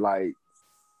need. Like,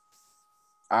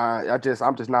 I'm just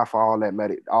not for all that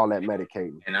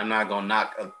medicating. And I'm not gonna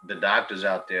knock the doctors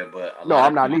out there, but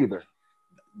I'm not neither.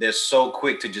 They're so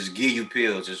quick to just give you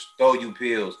pills, just throw you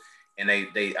pills, and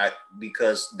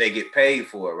because they get paid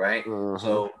for it, right?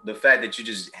 So the fact that you're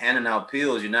just handing out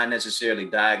pills, you're not necessarily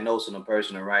diagnosing a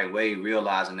person the right way,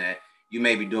 realizing that you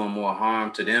may be doing more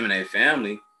harm to them and their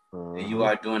family than you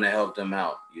are doing to help them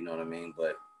out. You know what I mean?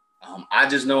 But I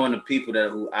just know in the people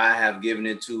who I have given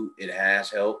it to, it has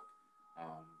helped.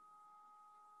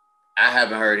 I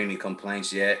haven't heard any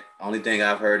complaints yet. Only thing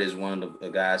I've heard is one of the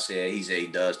guys said he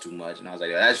does too much, and I was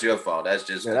like, that's your fault. That's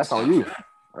just that's on you.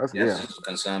 That's just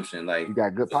consumption. Like, you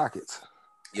got good pockets.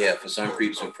 Yeah, for some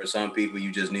people,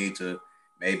 you just need to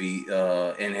maybe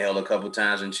inhale a couple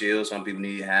times and chill. Some people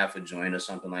need half a joint or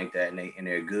something like that, and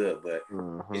they're good. But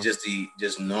it's just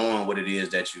just knowing what it is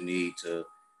that you need to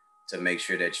make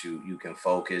sure that you can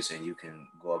focus and you can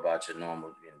go about your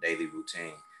normal and daily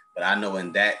routine. But I know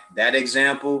in that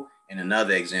example and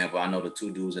another example, I know the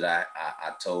two dudes that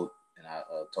I told and I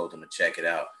told them to check it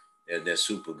out. They're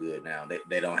super good now.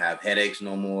 They don't have headaches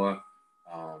no more.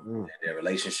 Their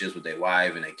relationships with their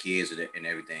wife and their kids and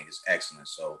everything is excellent.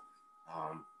 So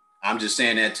um, I'm just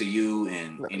saying that to you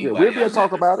and Yeah, we'll anybody be able else to that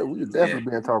talk about it. We yeah, definitely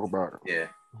be able to talk about it. yeah.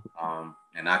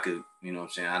 And I could, you know what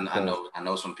I'm saying? Because I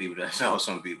know some people that know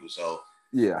some people. So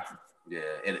yeah, yeah,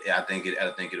 I think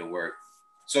it'll work.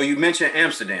 So you mentioned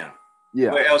Amsterdam.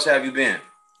 yeah. Where else have you been?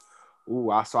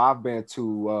 So I've been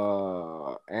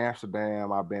to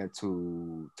Amsterdam, I've been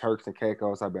to Turks and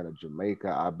Caicos, I've been to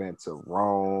Jamaica, I've been to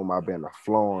Rome, I've been to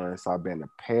Florence, I've been to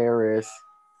Paris,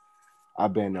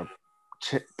 I've been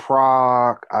to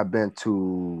Prague, I've been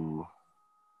to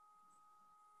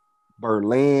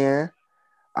Berlin,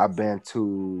 I've been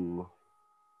to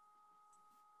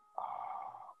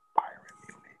Byron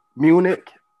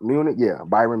Munich, yeah,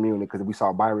 Byron Munich, because we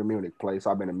saw Byron Munich play.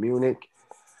 So I've been to Munich,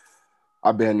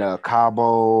 I've been to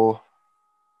Cabo.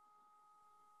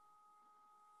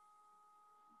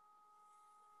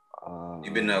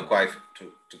 You've been quite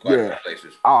to quite a few Yeah,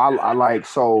 places. I like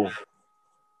so.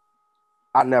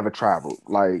 I never traveled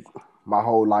like my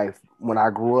whole life. When I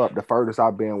grew up, the furthest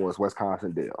I've been was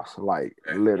Wisconsin Dells. Like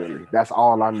Okay. literally, that's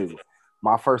all I knew.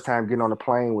 My first time getting on a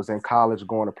plane was in college,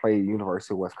 going to play at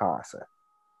University of Wisconsin.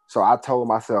 So I told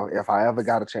myself, if I ever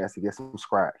got a chance to get some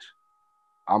scratch,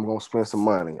 I'm gonna spend some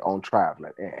money on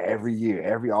traveling. And every year,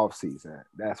 every off season,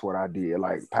 that's what I did.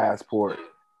 Like passport,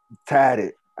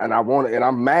 tatted. And I want it, and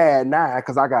I'm mad now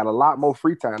because I got a lot more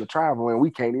free time to travel, and we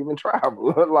can't even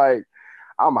travel. Like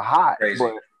I'm hot, but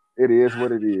Crazy. it is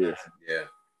what it is. Yeah.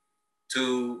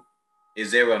 Two,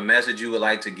 is there a message you would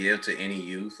like to give to any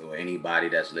youth or anybody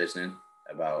that's listening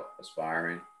about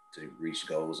aspiring to reach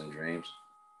goals and dreams?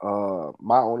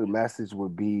 My only message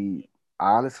would be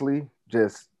honestly,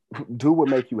 just do what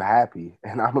make you happy.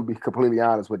 And I'm gonna be completely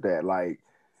honest with that. Like,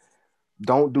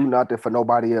 don't do nothing for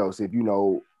nobody else. If you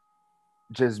know,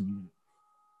 just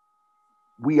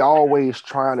we always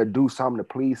trying to do something to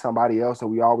please somebody else, and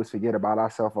we always forget about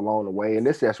ourselves along the way. And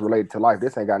this just related to life.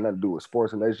 This ain't got nothing to do with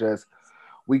sports, and it's just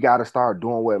we got to start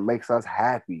doing what makes us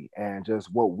happy and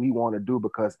just what we want to do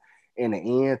because in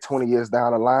the end, 20 years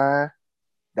down the line,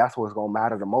 that's what's gonna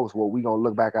matter the most. What we gonna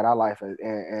look back at our life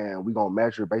and we gonna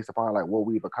measure based upon like what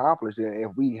we've accomplished. And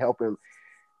if we helping,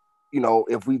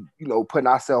 if we, putting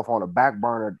ourselves on a back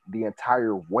burner the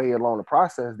entire way along the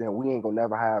process, then we ain't gonna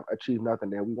never have achieved nothing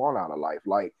that we want out of life.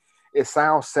 Like it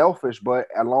sounds selfish, but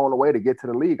along the way to get to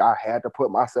the league, I had to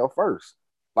put myself first.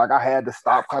 Like I had to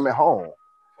stop Facts. coming home.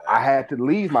 I Facts. had to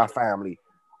leave my family.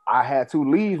 I had to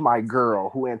leave my girl,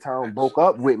 who in turn Facts. broke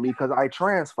up with me because I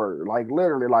transferred. Like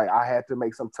literally, like I had to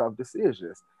make some tough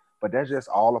decisions. But that's just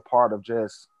all a part of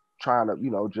just trying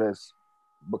to, just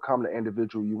become the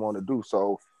individual you want to do.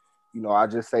 So, I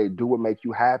just say do what make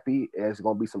you happy. It's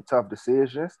gonna be some tough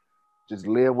decisions. Just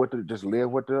live with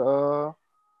the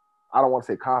I don't want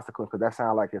to say consequence because that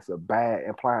sounds like it's a bad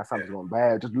implying Yeah. something's going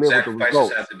bad. Just live with the Sacrifices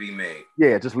results. have to be made.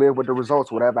 Yeah, just live with the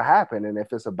results, whatever happened. And if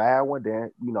it's a bad one,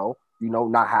 then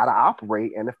not how to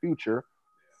operate in the future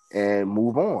and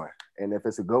move on. And if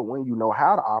it's a good one, you know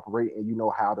how to operate and you know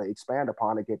how to expand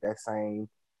upon it, get that same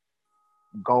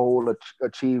goal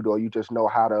achieved, or you just know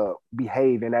how to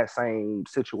behave in that same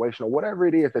situation or whatever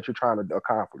it is that you're trying to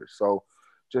accomplish. So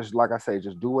just like I say,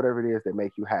 just do whatever it is that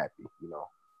make you happy.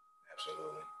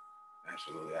 Absolutely.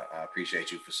 Absolutely. I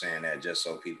appreciate you for saying that just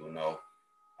so people know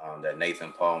that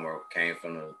Nathan Palmer came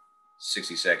from the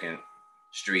 62nd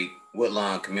Street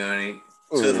Woodlawn community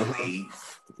to the Mhm. league.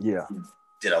 Yeah.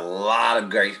 Did a lot of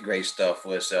great stuff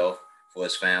for himself, for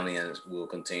his family, and will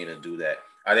continue to do that.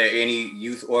 Are there any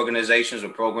youth organizations or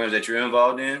programs that you're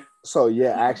involved in? So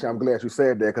yeah, actually, I'm glad you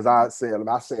said that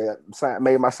because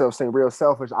made myself seem real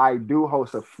selfish. I do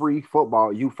host a free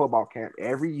youth football camp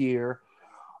every year.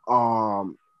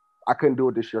 Um, I couldn't do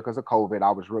it this year because of COVID.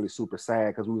 I was really super sad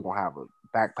because we were gonna have a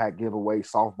backpack giveaway,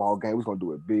 softball game. We was gonna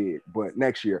do it big, but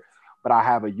next year. But I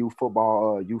have a youth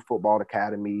football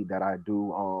academy that I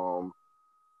do.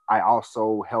 I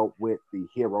also help with the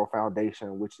Hero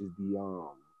Foundation, which is the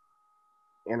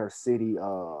inner city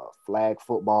flag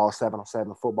football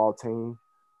 7-on-7 football team.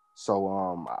 So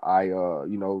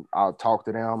I'll talk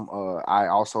to them. I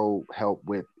also help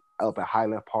with up at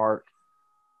Highland Park.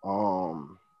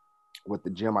 Um, with the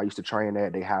gym I used to train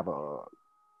at, they have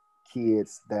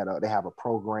kids that they have a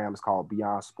program. It's called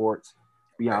Beyond Sports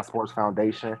Okay.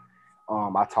 Foundation.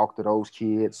 I talk to those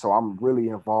kids, so I'm really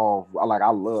involved. I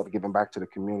love giving back to the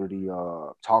community,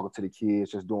 talking to the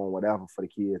kids, just doing whatever for the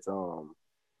kids.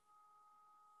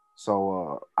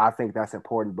 I think that's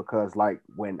important because, like,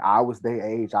 when I was their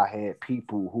age, I had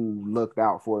people who looked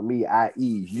out for me,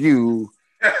 i.e., you.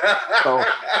 So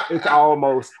it's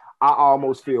almost, I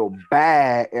almost feel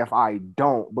bad if I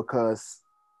don't, because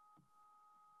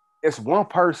it's one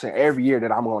person every year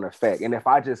that I'm going to affect. And if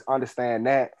I just understand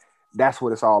that, that's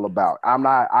what it's all about. I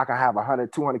can have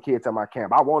 100, 200 kids at my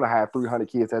camp. I want to have 300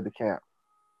 kids at the camp.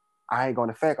 I ain't going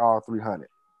to affect all 300.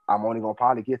 I'm only going to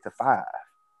probably get to 5.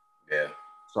 Yeah.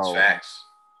 So facts.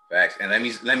 And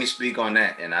let me speak on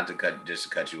that, and not to cut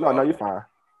you off. No, you're fine.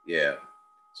 Yeah.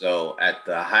 So at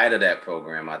the height of that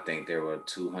program, I think there were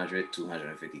 200,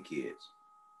 250 kids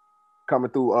coming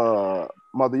through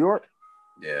Mother York.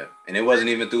 Yeah, and it wasn't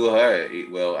even through her.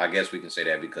 Well, I guess we can say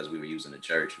that because we were using the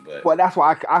church, but well, that's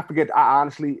why I forget. I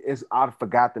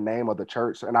forgot the name of the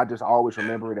church, and I just always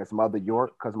remember it as Mother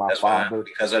York because my father. Fine.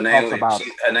 Because her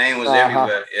name was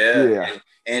everywhere. Yeah.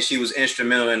 And she was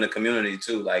instrumental in the community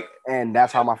too. Like, and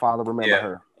that's how my father remembered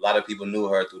her. A lot of people knew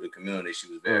her through the community. She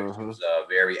was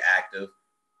very active,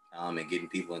 in getting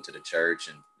people into the church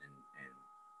and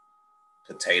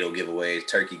potato giveaways,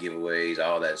 turkey giveaways,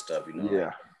 all that stuff. You know. Yeah.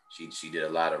 Like, she did a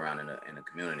lot around in the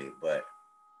community, but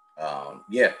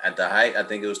at the height, I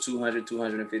think it was 200,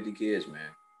 250 kids, man.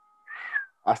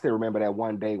 I still remember that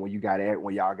one day when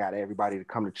y'all got everybody to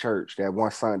come to church, that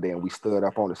one Sunday, and we stood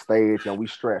up on the stage and we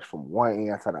stretched from one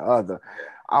end to the other.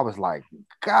 I was like,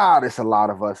 God, it's a lot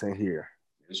of us in here.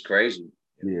 It's crazy.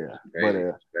 Yeah.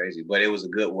 It's crazy. But it was a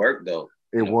good work though.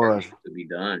 It was to be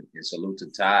done. And salute to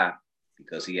Ty,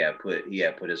 because he had put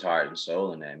his heart and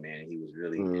soul in that, man. He was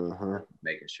really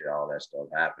making sure all that stuff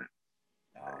happened.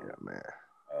 Yeah, man.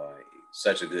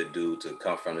 Such a good dude to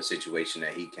come from the situation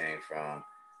that he came from,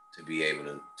 to be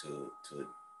able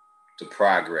to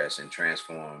progress and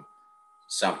transform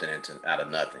something out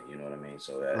of nothing. You know what I mean?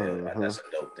 So that's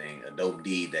a dope thing, a dope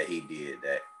deed that he did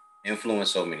that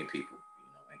influenced so many people,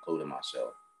 including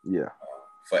myself. Yeah.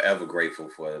 Forever grateful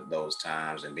for those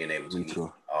times and being able to meet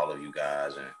all of you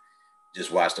guys and just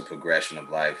watch the progression of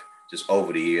life just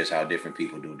over the years, how different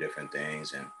people do different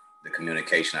things and the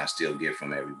communication I still get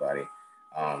from everybody.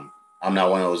 I'm not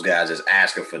one of those guys that's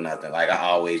asking for nothing. Like, I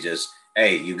always just,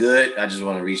 hey, you good? I just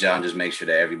want to reach out and just make sure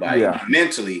that everybody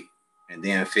mentally and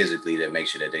then physically, that make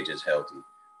sure that they just healthy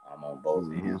on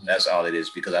both ends. That's all it is,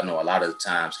 because I know a lot of the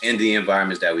times in the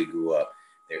environments that we grew up,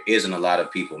 there isn't a lot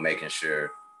of people making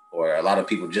sure, or a lot of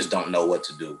people just don't know what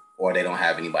to do, or they don't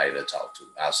have anybody to talk to.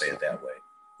 I'll say it that way.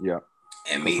 Yeah.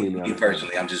 And me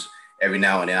personally, I'm just, every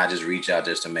now and then I just reach out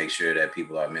just to make sure that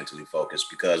people are mentally focused,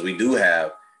 because we do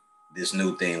have this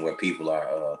new thing where people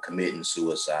are committing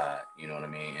suicide. You know what I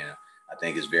mean? And I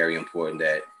think it's very important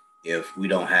that if we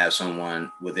don't have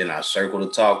someone within our circle to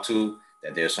talk to,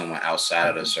 that there's someone outside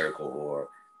of the circle, or,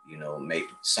 make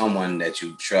someone that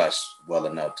you trust well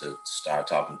enough to start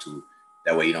talking to.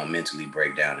 That way you don't mentally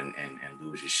break down and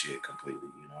lose your shit completely,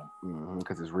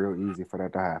 Because it's real easy for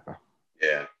that to happen.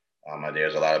 Yeah.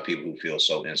 There's a lot of people who feel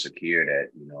so insecure that,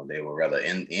 they would rather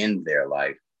end their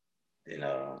life than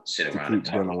sit around and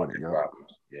talk about their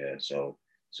problems. Yeah, so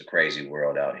it's a crazy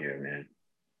world out here, man.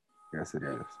 Yes, it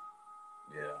is.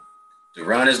 Yeah.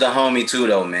 Duran is the homie too,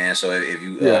 though, man. So if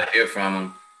you hear from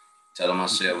him, tell him I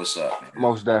said what's up, man.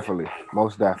 Most definitely.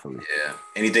 Yeah.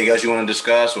 Anything else you want to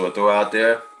discuss or throw out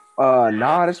there?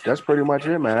 Nah, that's pretty much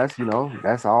it, man.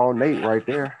 That's all Nate right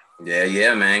there.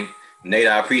 Yeah, man. Nate,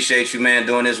 I appreciate you, man,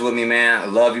 doing this with me, man. I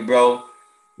love you, bro.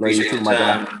 Appreciate you too, my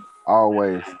guy.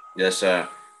 Always. Yes, sir.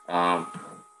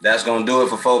 That's going to do it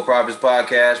for Full Profits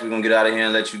Podcast. We're going to get out of here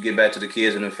and let you get back to the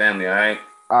kids and the family, all right?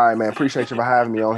 All right, man. Appreciate you for having me on.